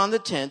sprinkle it on the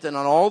tent and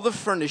on all the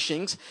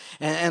furnishings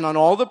and on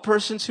all the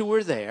persons who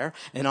were there,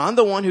 and on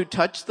the one who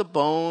touched the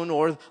bone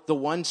or the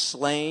one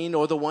slain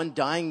or the one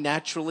dying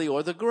naturally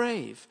or the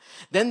grave.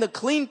 Then the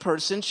clean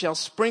person shall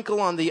sprinkle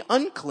on the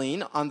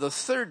unclean on the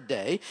 3rd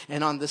day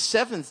and on the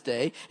 7th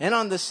day, and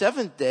on the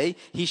 7th day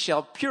he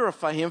shall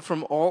purify him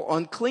from all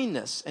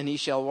uncleanness, and he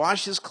shall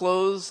wash his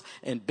clothes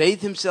and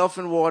bathe himself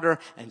in water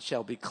and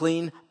shall be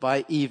clean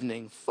by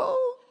evening.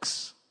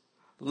 Folks,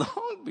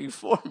 long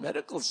before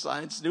medical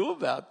science knew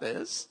about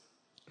this,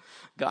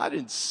 God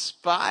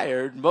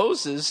inspired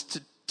Moses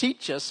to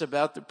teach us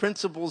about the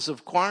principles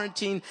of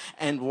quarantine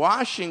and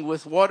washing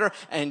with water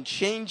and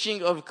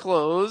changing of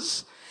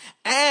clothes.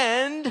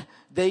 And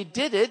they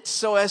did it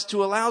so as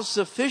to allow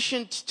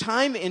sufficient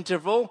time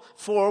interval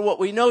for what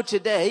we know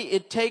today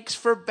it takes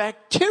for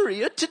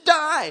bacteria to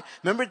die.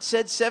 Remember it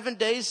said 7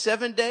 days,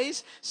 7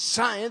 days?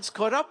 Science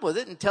caught up with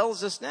it and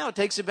tells us now it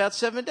takes about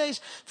 7 days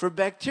for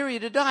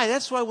bacteria to die.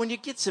 That's why when you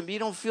get some, you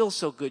don't feel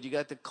so good. You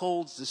got the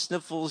colds, the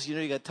sniffles,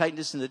 you got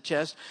tightness in the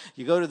chest.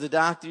 You go to the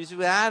doctor, you say,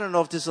 well, I don't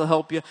know if this will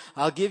help you.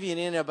 I'll give you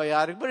an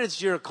antibiotic, but it's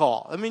your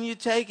call. I mean, you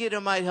take it, it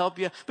might help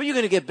you, but you're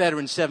going to get better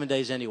in 7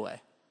 days anyway.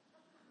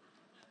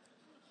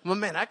 Well,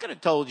 man, I could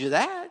have told you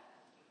that.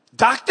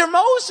 Dr.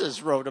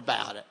 Moses wrote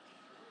about it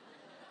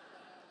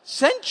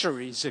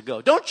centuries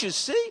ago. Don't you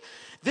see?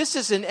 This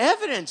is an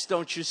evidence,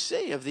 don't you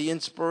see, of the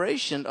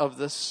inspiration of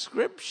the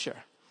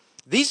Scripture.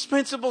 These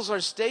principles are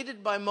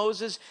stated by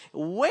Moses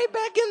way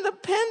back in the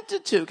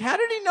Pentateuch. How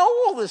did he know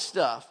all this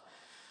stuff?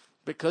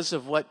 Because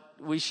of what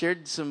we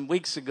shared some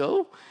weeks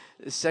ago,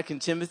 2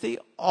 Timothy,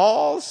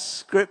 all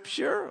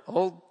Scripture,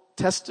 Old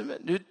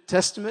Testament, New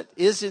Testament,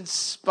 is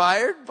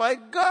inspired by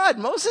God.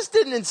 Moses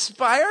didn't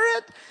inspire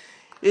it.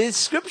 His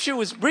Scripture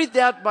was breathed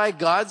out by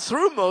God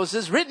through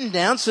Moses, written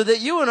down so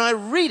that you and I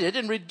read it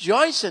and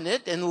rejoice in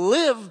it and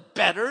live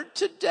better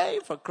today,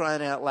 for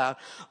crying out loud.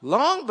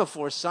 Long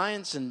before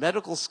science and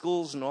medical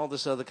schools and all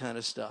this other kind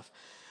of stuff.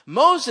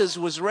 Moses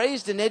was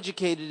raised and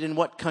educated in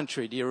what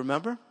country? Do you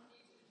remember?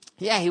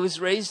 Yeah, he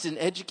was raised and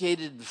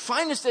educated, the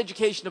finest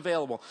education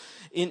available,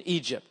 in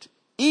Egypt.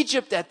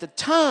 Egypt at the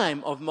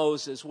time of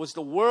Moses was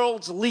the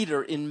world's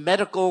leader in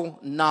medical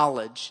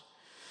knowledge.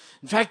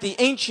 In fact, the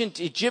ancient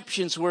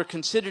Egyptians were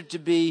considered to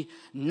be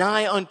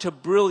nigh unto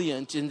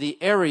brilliant in the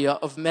area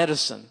of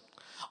medicine.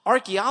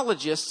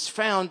 Archaeologists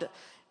found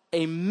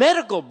a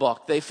medical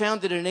book. They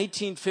found it in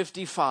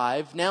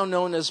 1855, now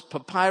known as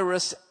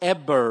Papyrus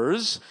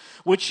Ebers,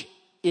 which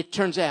it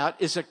turns out,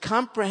 is a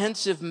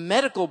comprehensive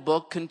medical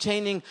book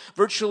containing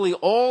virtually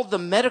all the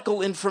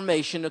medical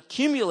information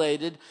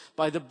accumulated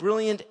by the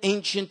brilliant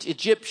ancient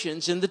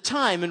Egyptians in the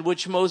time in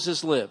which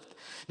Moses lived.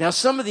 Now,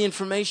 some of the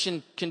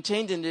information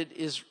contained in it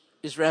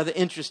is rather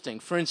interesting.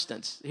 For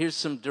instance, here's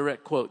some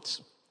direct quotes.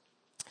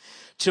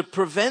 To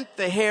prevent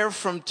the hair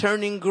from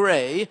turning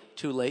gray,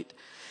 too late,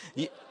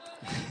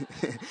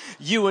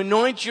 you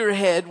anoint your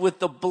head with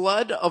the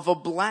blood of a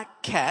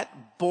black cat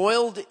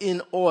boiled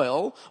in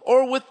oil,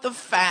 or with the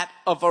fat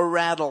of a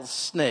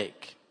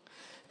rattlesnake.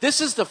 This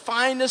is the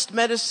finest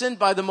medicine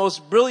by the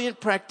most brilliant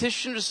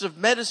practitioners of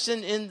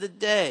medicine in the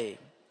day.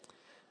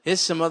 Here's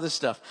some other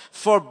stuff.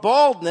 For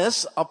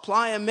baldness,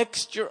 apply a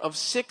mixture of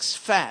 6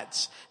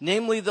 fats,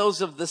 namely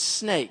those of the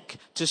snake,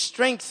 to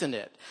strengthen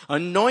it.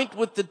 Anoint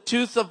with the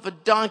tooth of a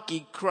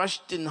donkey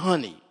crushed in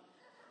honey.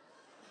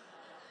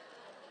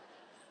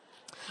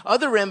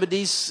 Other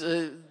remedies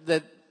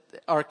that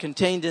are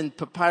contained in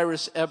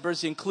Papyrus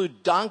Ebers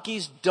include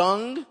donkey's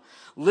dung,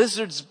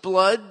 lizard's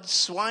blood,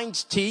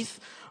 swine's teeth,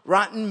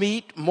 rotten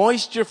meat,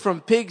 moisture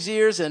from pig's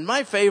ears, and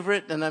my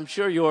favorite, and I'm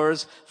sure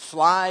yours,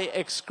 fly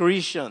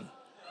excretion.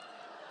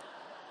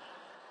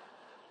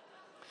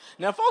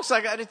 Now, folks,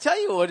 I got to tell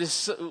you what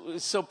is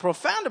so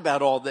profound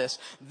about all this.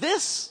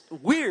 This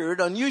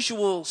weird,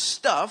 unusual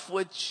stuff,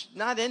 which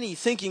not any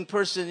thinking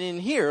person in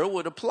here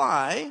would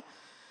apply,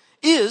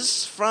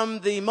 is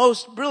from the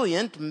most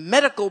brilliant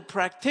medical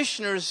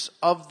practitioners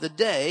of the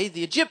day,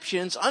 the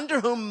Egyptians, under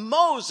whom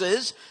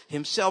Moses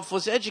himself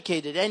was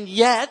educated. And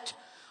yet,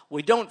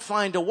 we don't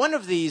find one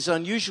of these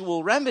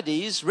unusual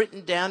remedies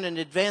written down and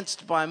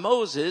advanced by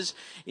Moses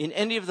in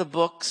any of the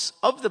books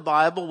of the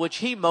Bible which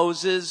he,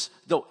 Moses,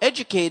 though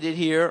educated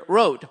here,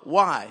 wrote.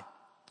 Why?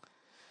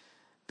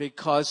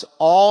 Because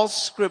all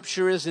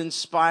Scripture is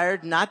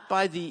inspired not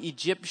by the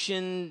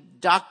Egyptian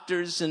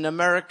doctors and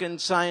American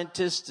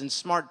scientists and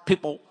smart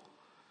people.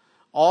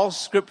 All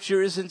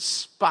Scripture is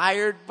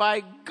inspired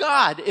by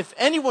God. If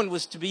anyone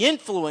was to be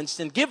influenced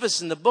and give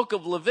us in the book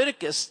of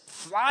Leviticus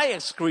fly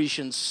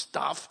excretion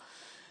stuff,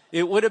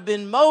 It would have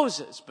been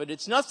Moses, but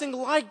it's nothing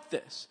like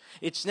this.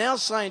 It's now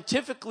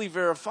scientifically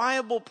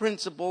verifiable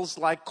principles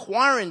like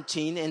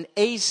quarantine and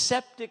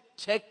aseptic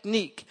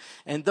technique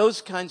and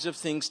those kinds of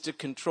things to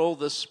control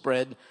the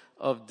spread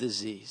of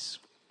disease.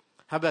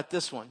 How about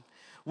this one?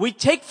 We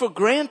take for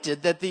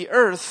granted that the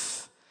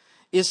earth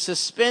is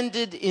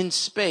suspended in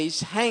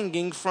space,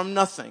 hanging from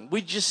nothing.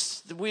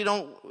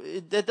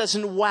 That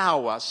doesn't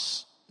wow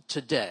us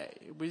today.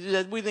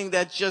 We think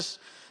that's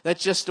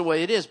just the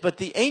way it is. But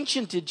the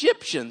ancient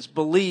Egyptians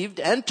believed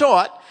and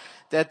taught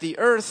that the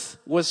earth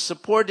was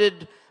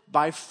supported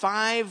by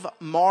 5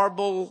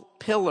 marble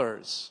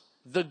pillars.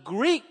 The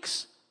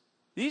Greeks,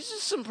 these are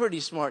some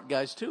pretty smart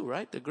guys too,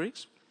 right?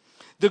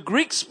 The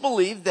Greeks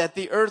believed that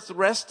the earth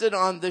rested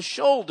on the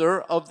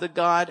shoulder of the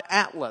god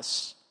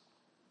Atlas.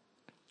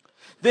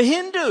 The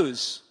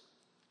Hindus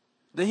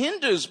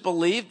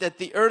believed that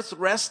the earth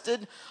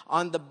rested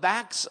on the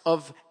backs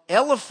of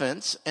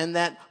elephants, and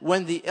that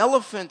when the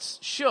elephants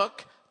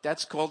shook,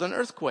 that's called an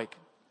earthquake.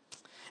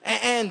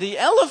 And the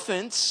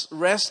elephants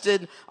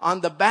rested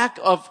on the back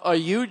of a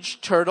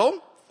huge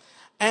turtle,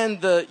 and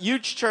the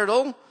huge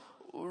turtle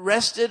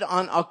rested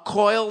on a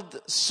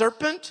coiled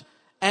serpent,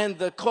 and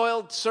the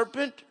coiled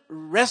serpent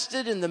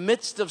rested in the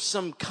midst of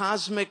some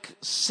cosmic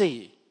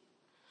sea.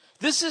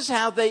 This is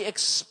how they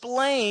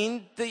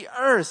explained the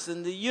earth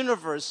and the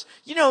universe.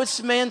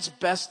 It's man's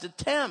best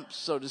attempt,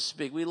 so to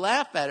speak. We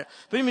laugh at it.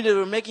 But they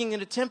were making an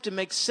attempt to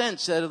make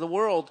sense out of the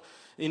world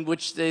in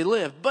which they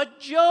live. But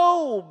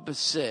Job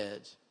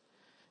said,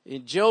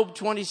 in Job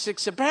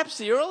 26, perhaps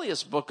the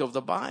earliest book of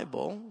the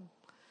Bible,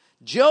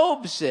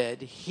 Job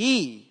said,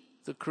 He,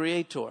 the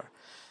Creator,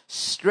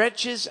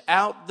 stretches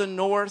out the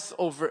north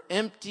over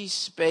empty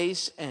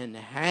space and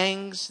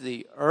hangs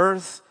the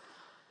earth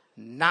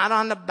not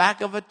on the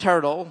back of a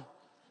turtle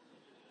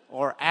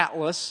or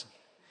Atlas.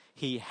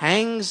 He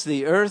hangs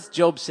the earth,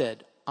 Job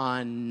said,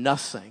 on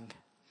nothing.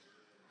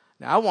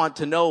 Now, I want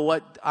to know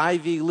what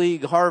Ivy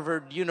League,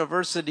 Harvard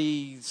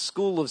University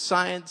School of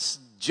Science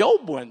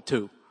Job went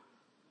to.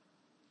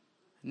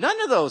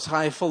 None of those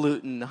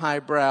highfalutin,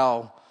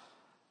 highbrow,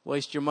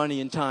 waste your money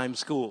and time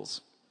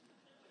schools.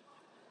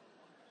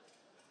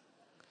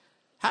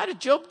 How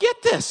did Job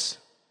get this?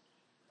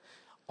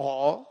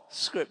 All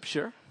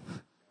Scripture,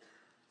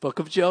 Book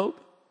of Job,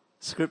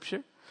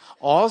 Scripture.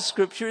 All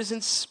Scripture is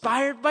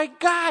inspired by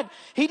God.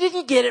 He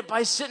didn't get it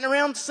by sitting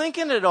around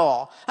thinking it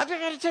all. I've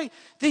got to tell you,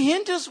 the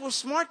Hindus were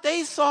smart.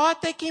 They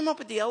came up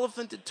with the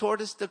elephant, the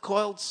tortoise, the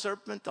coiled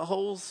serpent, the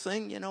whole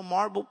thing,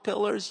 marble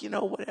pillars,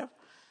 whatever.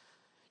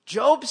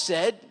 Job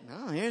said,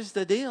 here's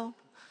the deal.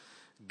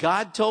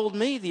 God told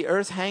me the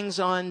earth hangs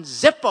on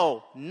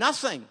zippo,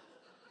 nothing.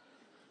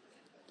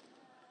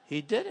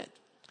 He did it.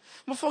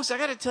 Well, folks, I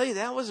got to tell you,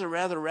 that was a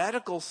rather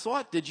radical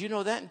thought. Did you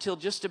know that until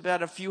just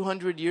about a few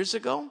hundred years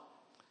ago?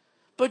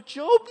 But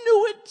Job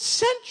knew it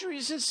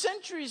centuries and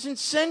centuries and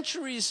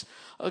centuries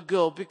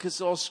ago, because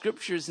all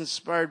Scripture is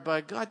inspired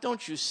by God.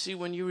 Don't you see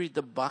when you read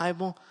the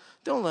Bible?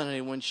 Don't let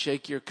anyone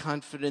shake your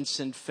confidence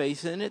and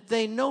faith in it.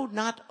 They know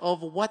not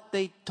of what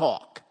they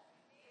talk.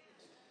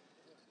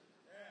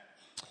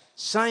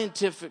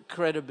 Scientific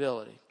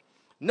credibility.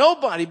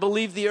 Nobody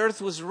believed the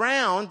earth was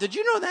round. Did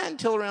you know that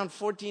until around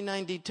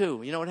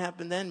 1492? You know what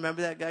happened then?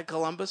 Remember that guy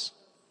Columbus?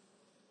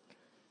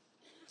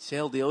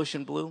 Sailed the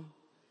ocean blue.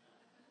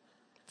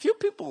 Few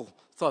people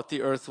thought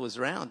the earth was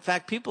round. In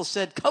fact, people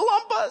said,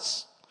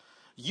 Columbus,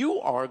 you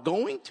are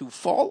going to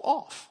fall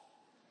off.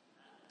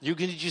 You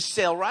can just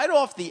sail right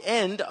off the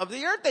end of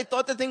the earth. They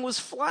thought the thing was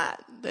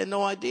flat. They had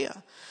no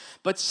idea.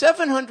 But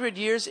 700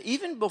 years,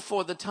 even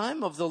before the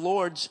time of the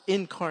Lord's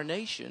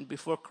incarnation,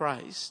 before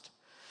Christ,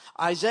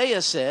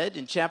 Isaiah said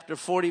in chapter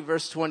 40,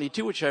 verse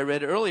 22, which I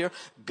read earlier,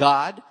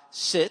 God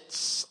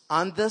sits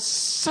on the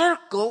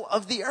circle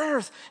of the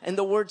earth. And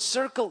the word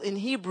circle in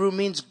Hebrew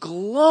means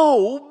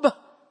globe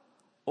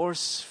or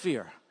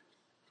sphere.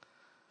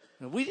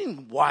 And we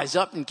didn't wise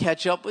up and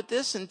catch up with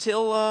this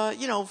until,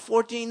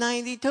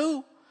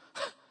 1492.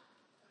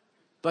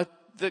 But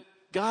the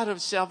God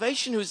of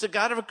salvation, who's the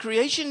God of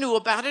creation, knew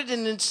about it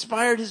and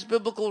inspired his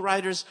biblical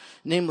writers,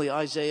 namely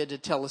Isaiah, to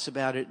tell us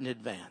about it in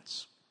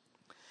advance.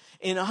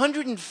 In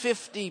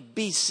 150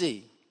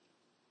 BC,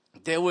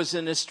 there was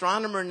an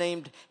astronomer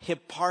named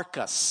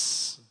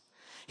Hipparchus.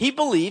 He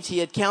believed he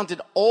had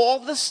counted all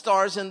the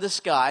stars in the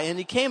sky, and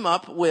he came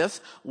up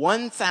with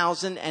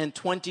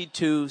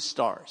 1,022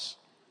 stars.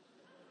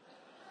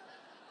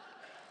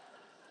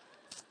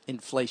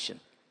 Inflation.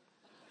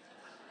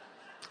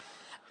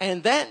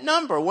 And that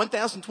number,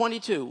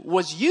 1,022,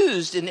 was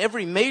used in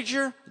every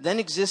major then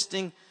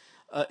existent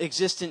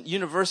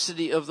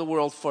university of the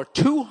world for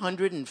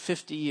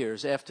 250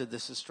 years after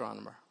this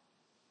astronomer.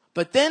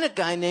 But then a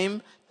guy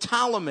named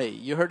Ptolemy,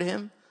 you heard of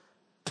him?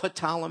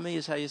 Ptolemy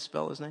is how you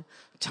spell his name.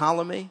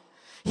 Ptolemy.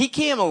 He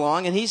came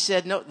along and he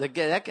said, no,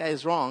 that guy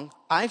is wrong.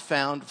 I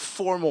found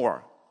 4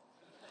 more.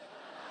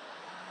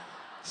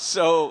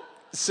 So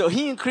So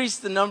he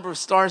increased the number of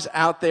stars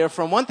out there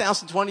from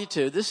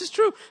 1,022, this is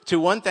true, to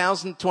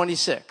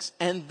 1,026.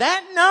 And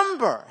that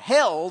number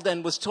held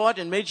and was taught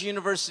in major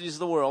universities of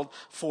the world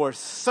for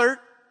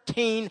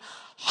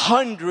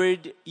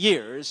 1,300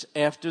 years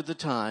after the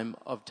time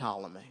of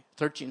Ptolemy.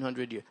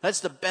 1,300 years. That's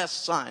the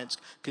best science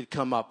could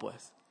come up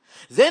with.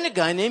 Then a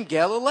guy named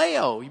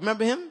Galileo, you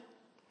remember him?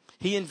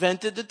 He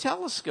invented the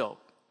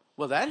telescope.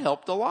 Well, that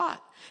helped a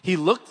lot. He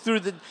looked through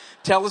the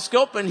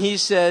telescope and he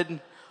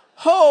said,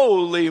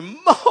 holy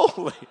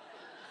moly,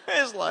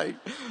 there's like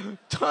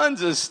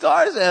tons of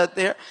stars out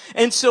there.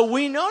 And so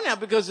we know now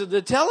because of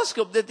the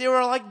telescope that there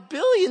are like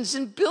billions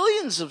and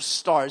billions of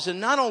stars. And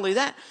not only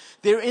that,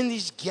 they're in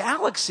these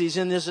galaxies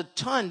and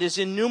there's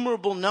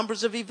innumerable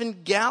numbers of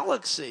even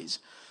galaxies.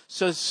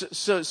 So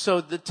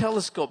the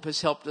telescope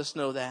has helped us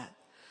know that.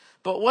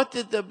 But what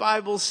did the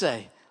Bible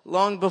say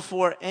long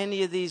before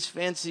any of these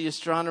fancy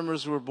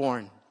astronomers were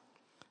born?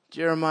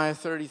 Jeremiah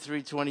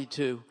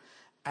 33:22.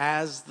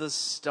 As the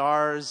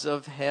stars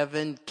of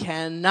heaven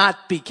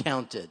cannot be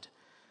counted,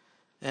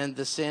 and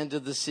the sand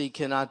of the sea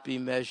cannot be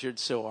measured,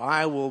 so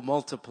I will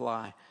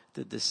multiply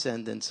the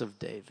descendants of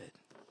David.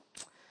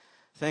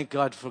 Thank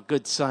God for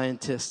good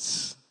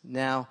scientists.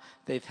 Now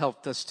they've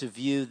helped us to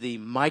view the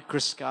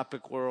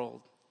microscopic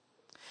world,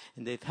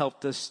 and they've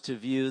helped us to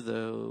view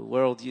the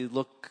world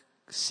you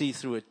see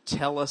through a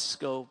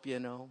telescope, you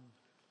know.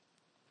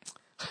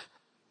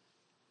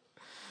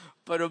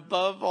 But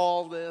above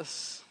all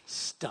this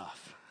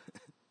stuff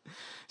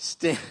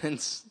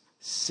sits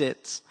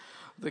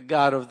the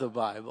God of the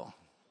Bible,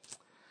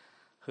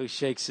 who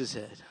shakes his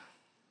head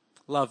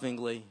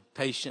lovingly,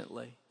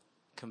 patiently,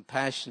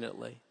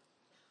 compassionately,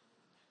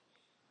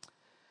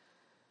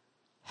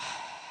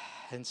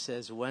 and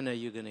says, when are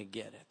you going to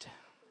get it?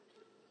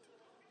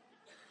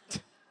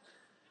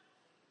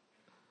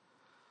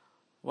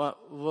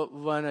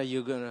 When are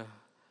you going to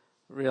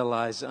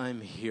realize I'm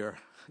here?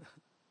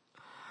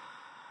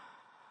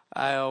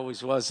 I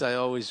always was, I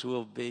always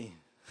will be.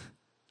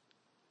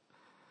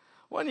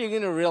 When are you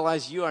going to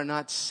realize you are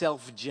not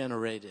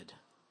self-generated?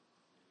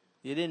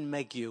 You didn't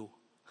make you.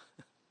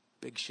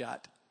 Big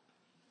shot.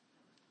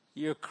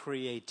 You're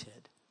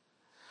created.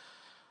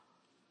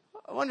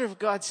 I wonder if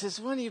God says,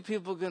 when are you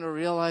people going to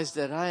realize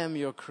that I am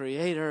your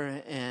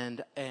creator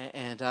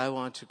and I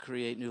want to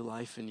create new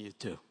life in you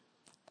too?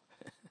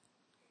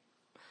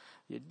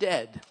 You're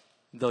dead,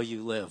 though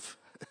you live,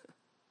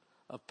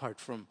 apart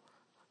from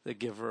the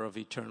giver of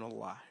eternal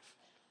life.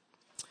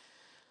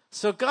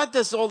 So God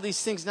does all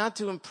these things not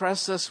to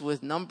impress us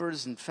with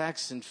numbers and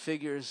facts and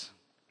figures.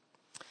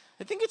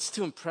 I think it's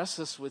to impress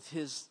us with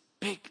his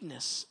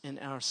bigness in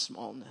our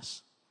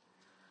smallness.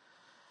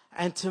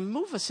 And to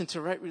move us into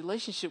right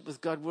relationship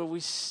with God where we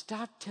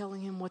stop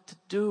telling him what to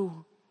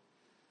do.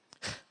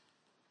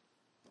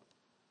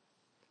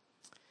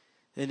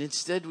 And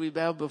instead we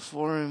bow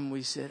before him.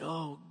 We said,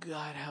 oh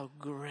God, how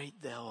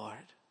great thou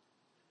art.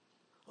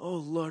 Oh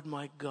Lord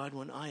my God,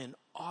 when I in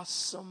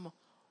awesome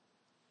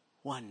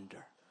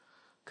wonder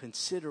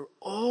consider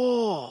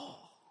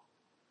all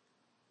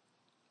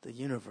the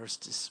universe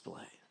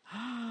displayed.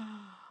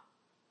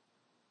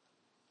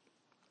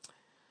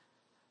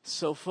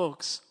 So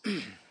folks,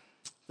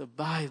 the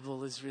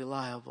Bible is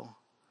reliable.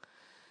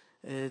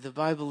 The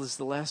Bible is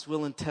the last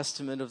will and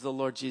testament of the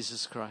Lord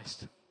Jesus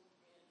Christ.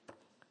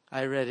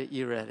 I read it,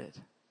 you read it.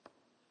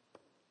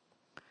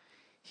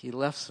 He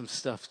left some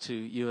stuff to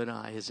you and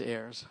I, his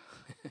heirs.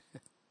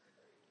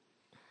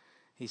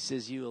 He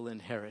says, you will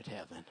inherit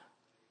heaven.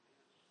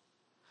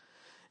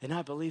 And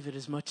I believe it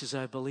as much as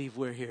I believe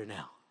we're here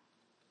now.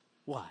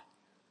 Why?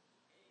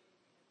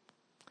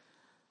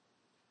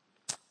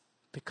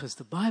 Because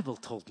the Bible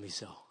told me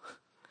so.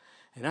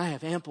 And I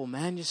have ample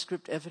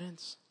manuscript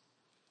evidence.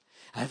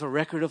 I have a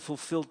record of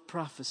fulfilled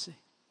prophecy.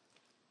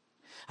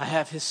 I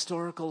have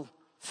historical,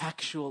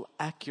 factual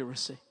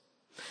accuracy.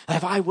 I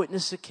have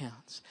eyewitness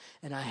accounts.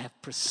 And I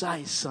have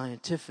precise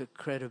scientific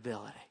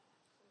credibility.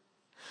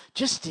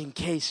 Just in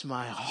case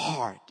my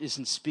heart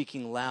isn't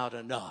speaking loud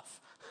enough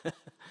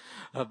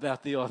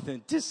about the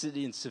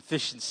authenticity and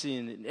sufficiency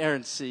and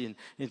inerrancy and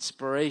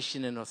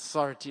inspiration and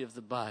authority of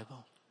the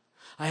Bible.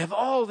 I have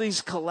all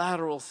these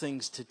collateral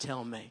things to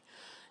tell me.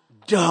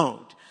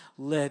 Don't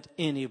let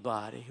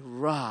anybody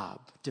rob,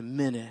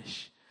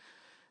 diminish,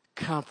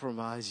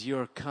 compromise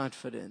your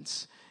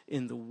confidence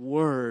in the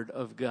Word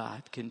of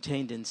God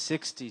contained in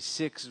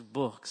 66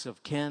 books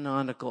of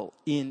canonical,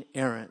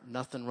 inerrant,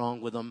 nothing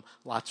wrong with them,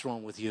 lots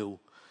wrong with you,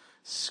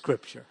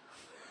 Scripture.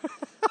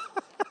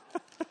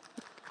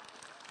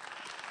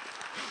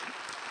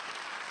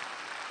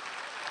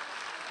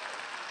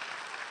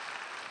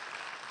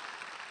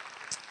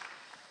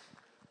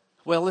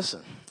 Well,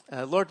 listen,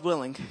 Lord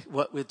willing,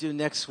 what we'll do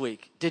next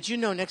week. Did you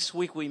know next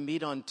week we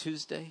meet on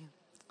Tuesday?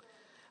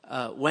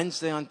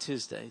 Wednesday on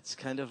Tuesday. It's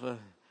kind of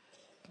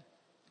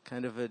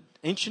an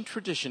ancient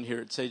tradition here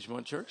at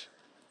Sagemont Church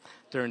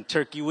during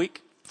Turkey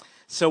Week.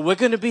 So we're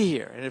going to be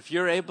here. And if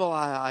you're able,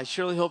 I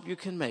surely hope you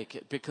can make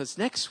it. Because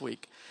next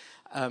week,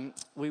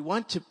 we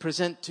want to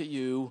present to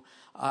you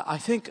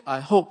I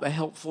hope, a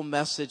helpful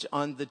message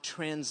on the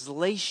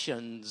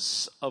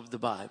translations of the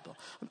Bible.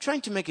 I'm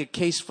trying to make a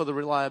case for the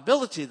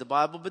reliability of the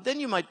Bible, but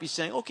then you might be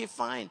saying, okay,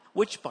 fine,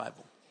 which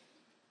Bible?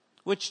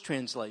 Which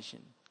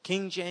translation?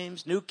 King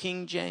James, New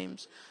King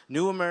James,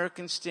 New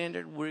American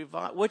Standard,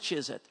 which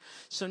is it?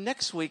 So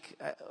next week,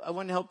 I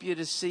want to help you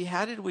to see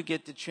how did we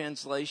get the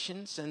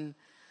translations, and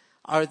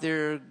are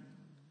there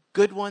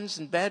good ones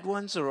and bad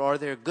ones, or are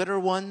there gooder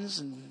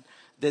ones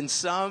than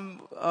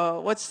some?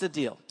 What's the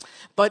deal?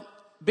 But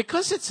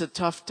because it's a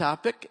tough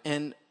topic,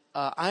 and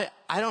I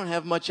don't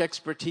have much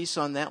expertise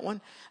on that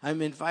one,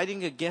 I'm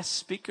inviting a guest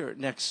speaker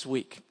next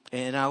week,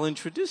 and I'll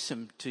introduce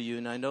him to you.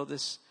 And I know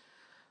this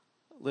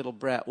little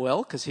brat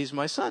well because he's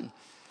my son,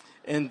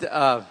 and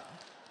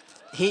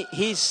he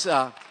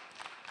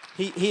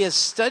has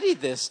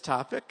studied this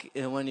topic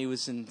when he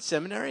was in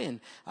seminary,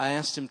 and I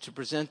asked him to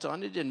present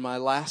on it in my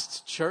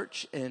last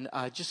church, and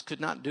I just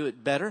could not do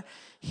it better.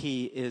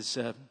 He is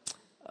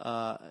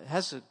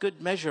has a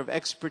good measure of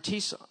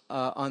expertise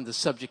on the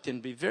subject,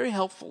 and be very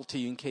helpful to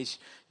you in case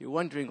you're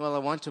wondering, well, I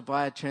want to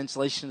buy a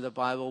translation of the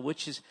Bible,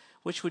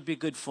 which would be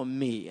good for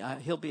me.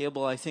 He'll be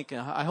able, I think,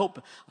 I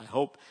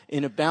hope,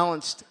 in a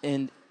balanced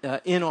and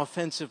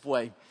inoffensive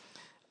way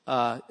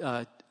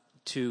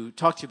to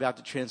talk to you about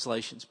the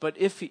translations. But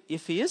if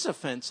he is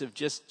offensive,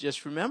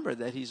 just remember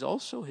that he's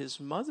also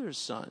his mother's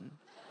son.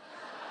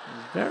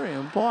 It's very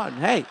important.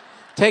 Hey,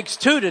 takes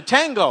two to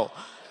tango.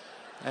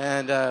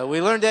 And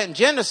we learned that in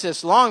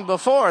Genesis long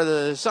before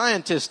the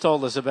scientists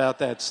told us about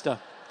that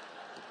stuff.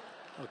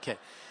 Okay,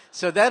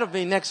 so that'll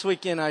be next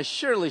weekend. I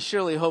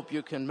surely hope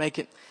you can make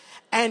it.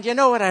 And you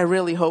know what I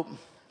really hope?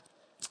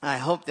 I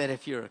hope that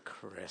if you're a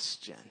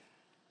Christian,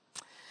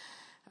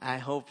 I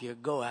hope you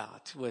go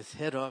out with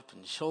head up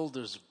and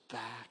shoulders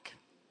back,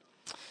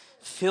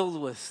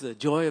 filled with the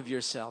joy of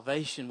your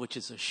salvation, which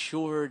is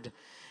assured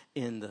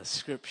in the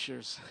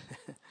Scriptures,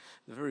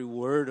 the very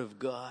Word of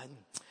God.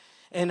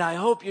 And I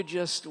hope you're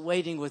just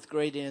waiting with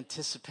great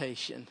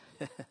anticipation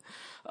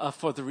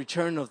for the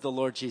return of the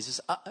Lord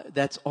Jesus.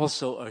 That's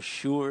also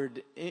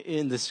assured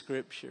in the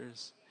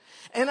Scriptures.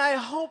 And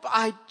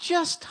I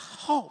just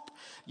hope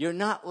you're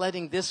not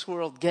letting this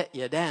world get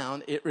you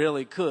down. It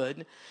really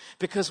could.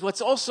 Because what's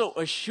also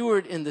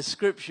assured in the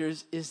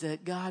Scriptures is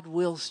that God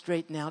will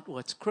straighten out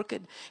what's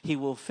crooked. He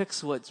will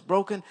fix what's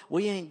broken.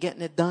 We ain't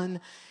getting it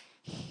done.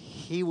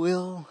 He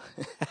will.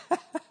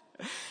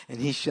 And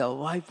he shall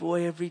wipe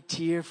away every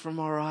tear from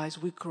our eyes.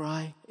 We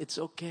cry. It's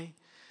okay.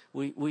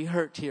 We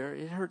hurt here.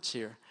 It hurts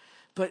here.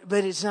 But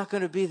it's not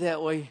going to be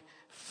that way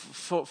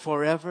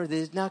forever.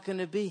 There's not going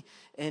to be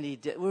any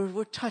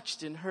we're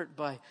touched and hurt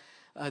by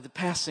the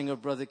passing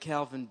of Brother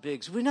Calvin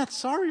Biggs. We're not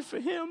sorry for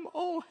him.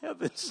 Oh,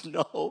 heavens,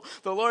 no.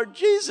 The Lord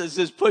Jesus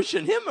is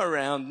pushing him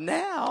around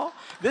now.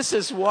 This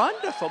is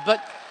wonderful.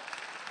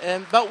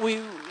 But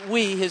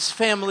we, his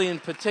family in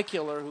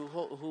particular,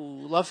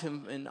 who love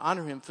him and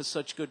honor him for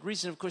such good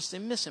reason, of course, they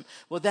miss him.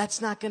 Well,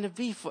 that's not going to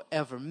be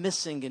forever,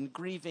 missing and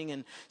grieving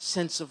and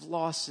sense of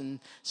loss and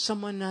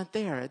someone not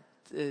there at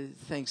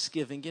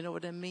Thanksgiving. You know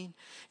what I mean?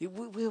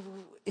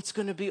 It's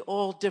going to be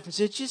all different.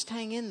 So just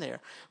hang in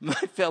there, my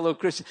fellow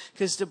Christian,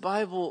 because the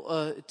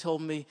Bible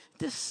told me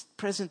this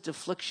present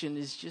affliction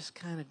is just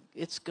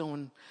it's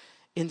going,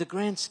 in the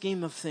grand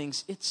scheme of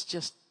things, it's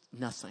just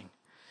nothing.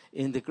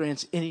 In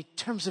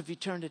terms of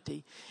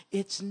eternity,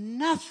 it's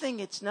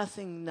nothing.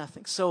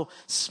 So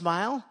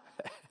smile,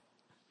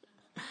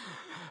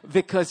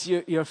 because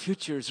your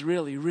future is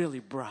really, really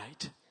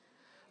bright.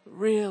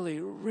 Really,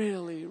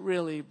 really,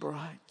 really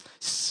bright.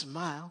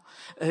 Smile.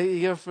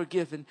 You're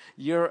forgiven.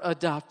 You're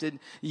adopted.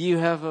 You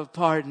have a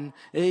pardon.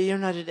 You're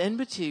not at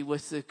enmity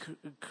with the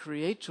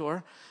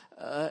Creator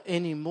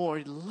anymore.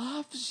 He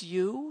loves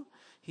you.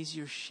 He's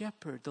your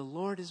shepherd. The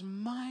Lord is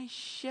my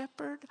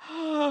shepherd.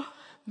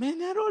 Man,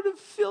 that ought to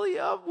fill you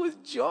up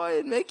with joy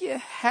and make you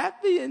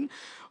happy and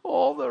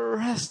all the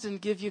rest, and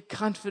give you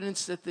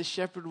confidence that the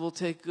shepherd will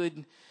take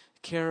good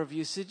care of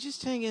you. So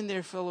just hang in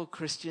there, fellow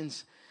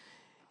Christians,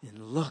 and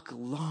look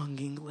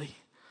longingly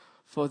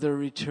for the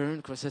return.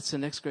 Of course, that's the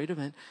next great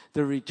event.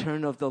 The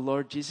return of the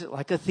Lord Jesus,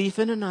 like a thief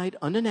in the night,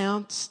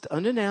 unannounced,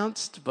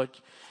 but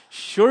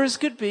sure as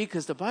could be,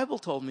 because the Bible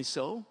told me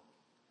so.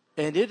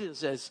 And it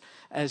is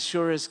as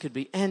sure as could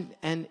be.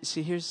 And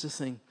see, here's the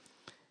thing.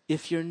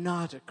 If you're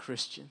not a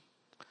Christian,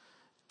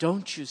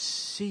 don't you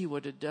see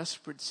what a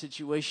desperate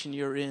situation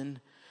you're in?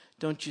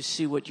 Don't you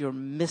see what you're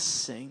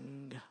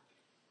missing?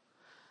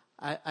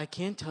 I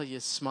can't tell you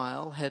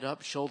smile, head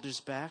up, shoulders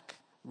back,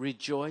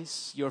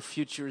 rejoice. Your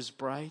future is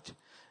bright.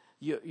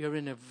 You're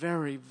in a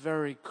very,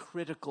 very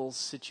critical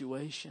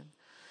situation.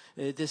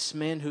 This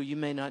man who you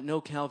may not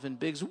know, Calvin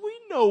Biggs, we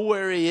know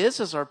where he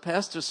is, as our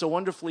pastor so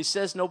wonderfully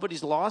says.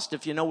 Nobody's lost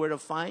if you know where to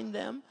find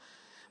them.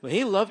 Well,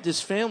 he loved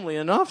his family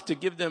enough to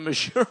give them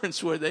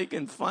assurance where they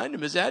can find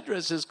him. His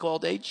address is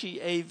called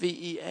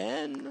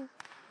Heaven.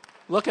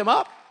 Look him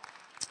up.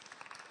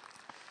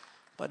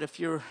 But if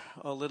you're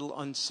a little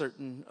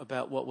uncertain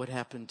about what would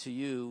happen to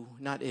you,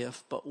 not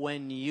if, but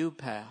when you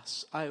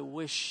pass, I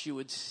wish you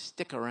would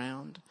stick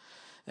around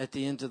at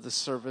the end of the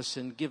service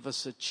and give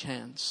us a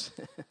chance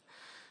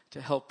to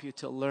help you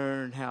to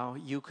learn how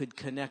you could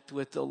connect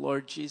with the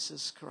Lord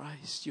Jesus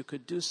Christ. You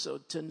could do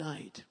so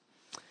tonight.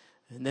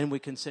 And then we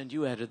can send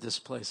you out of this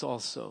place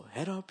also.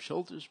 Head up,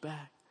 shoulders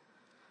back.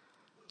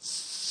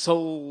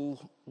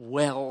 Soul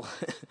well.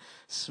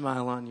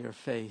 Smile on your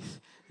faith.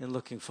 And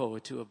looking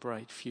forward to a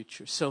bright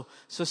future. So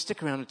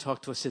stick around and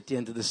talk to us at the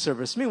end of the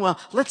service. Meanwhile,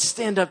 let's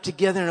stand up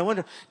together. And I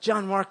wonder,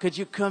 John Mark, could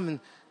you come and...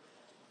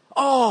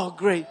 Oh,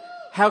 great.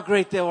 How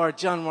great they are.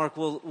 John Mark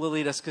will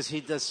lead us because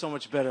he does so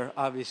much better,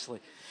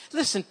 obviously.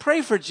 Listen,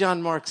 pray for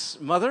John Mark's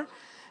mother,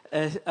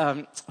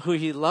 who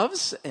he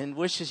loves and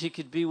wishes he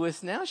could be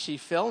with now. She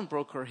fell and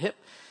broke her hip,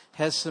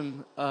 has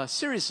some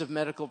series of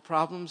medical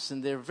problems,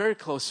 and they're very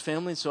close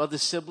family, so other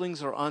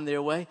siblings are on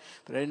their way.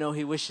 But I know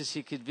he wishes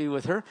he could be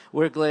with her.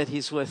 We're glad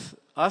he's with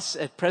us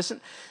at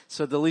present.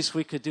 So the least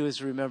we could do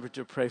is remember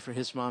to pray for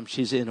his mom.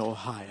 She's in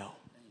Ohio.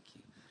 Thank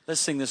you.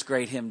 Let's sing this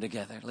great hymn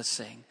together. Let's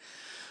sing.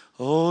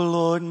 O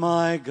Lord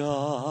my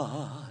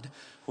God,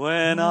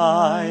 when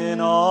I in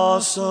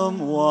awesome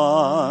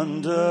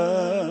wonder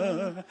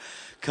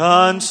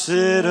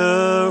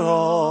consider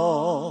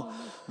all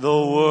the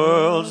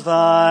worlds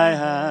thy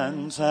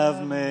hands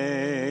have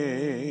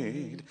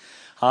made,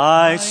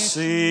 I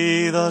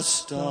see the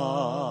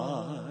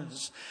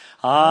stars,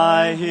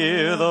 I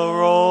hear the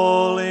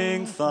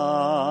rolling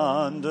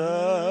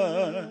thunder,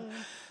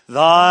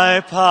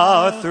 thy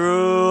power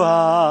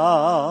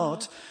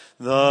throughout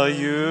the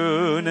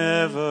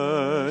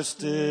universe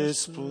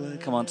display.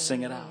 Come on,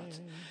 sing it out.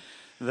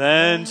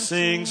 Then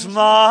sings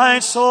my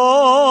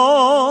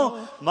soul,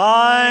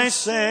 my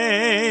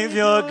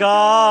Savior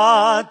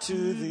God,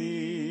 to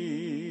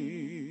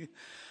thee.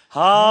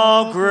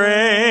 How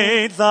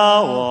great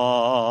thou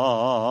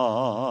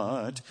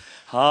art,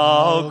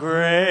 how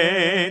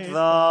great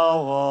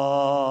thou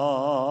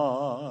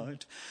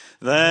art.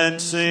 Then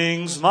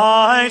sings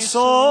my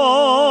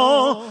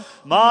soul,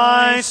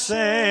 my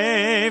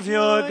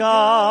Savior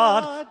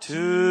God,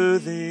 to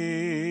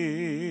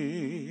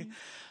thee.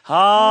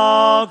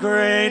 How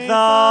great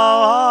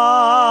thou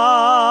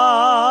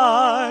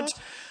art,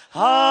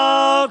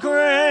 how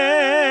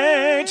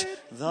great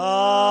thou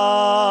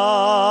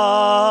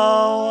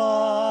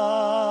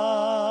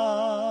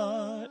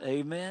art.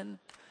 Amen.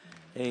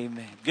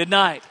 Amen. Good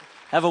night.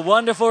 Have a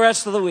wonderful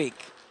rest of the week.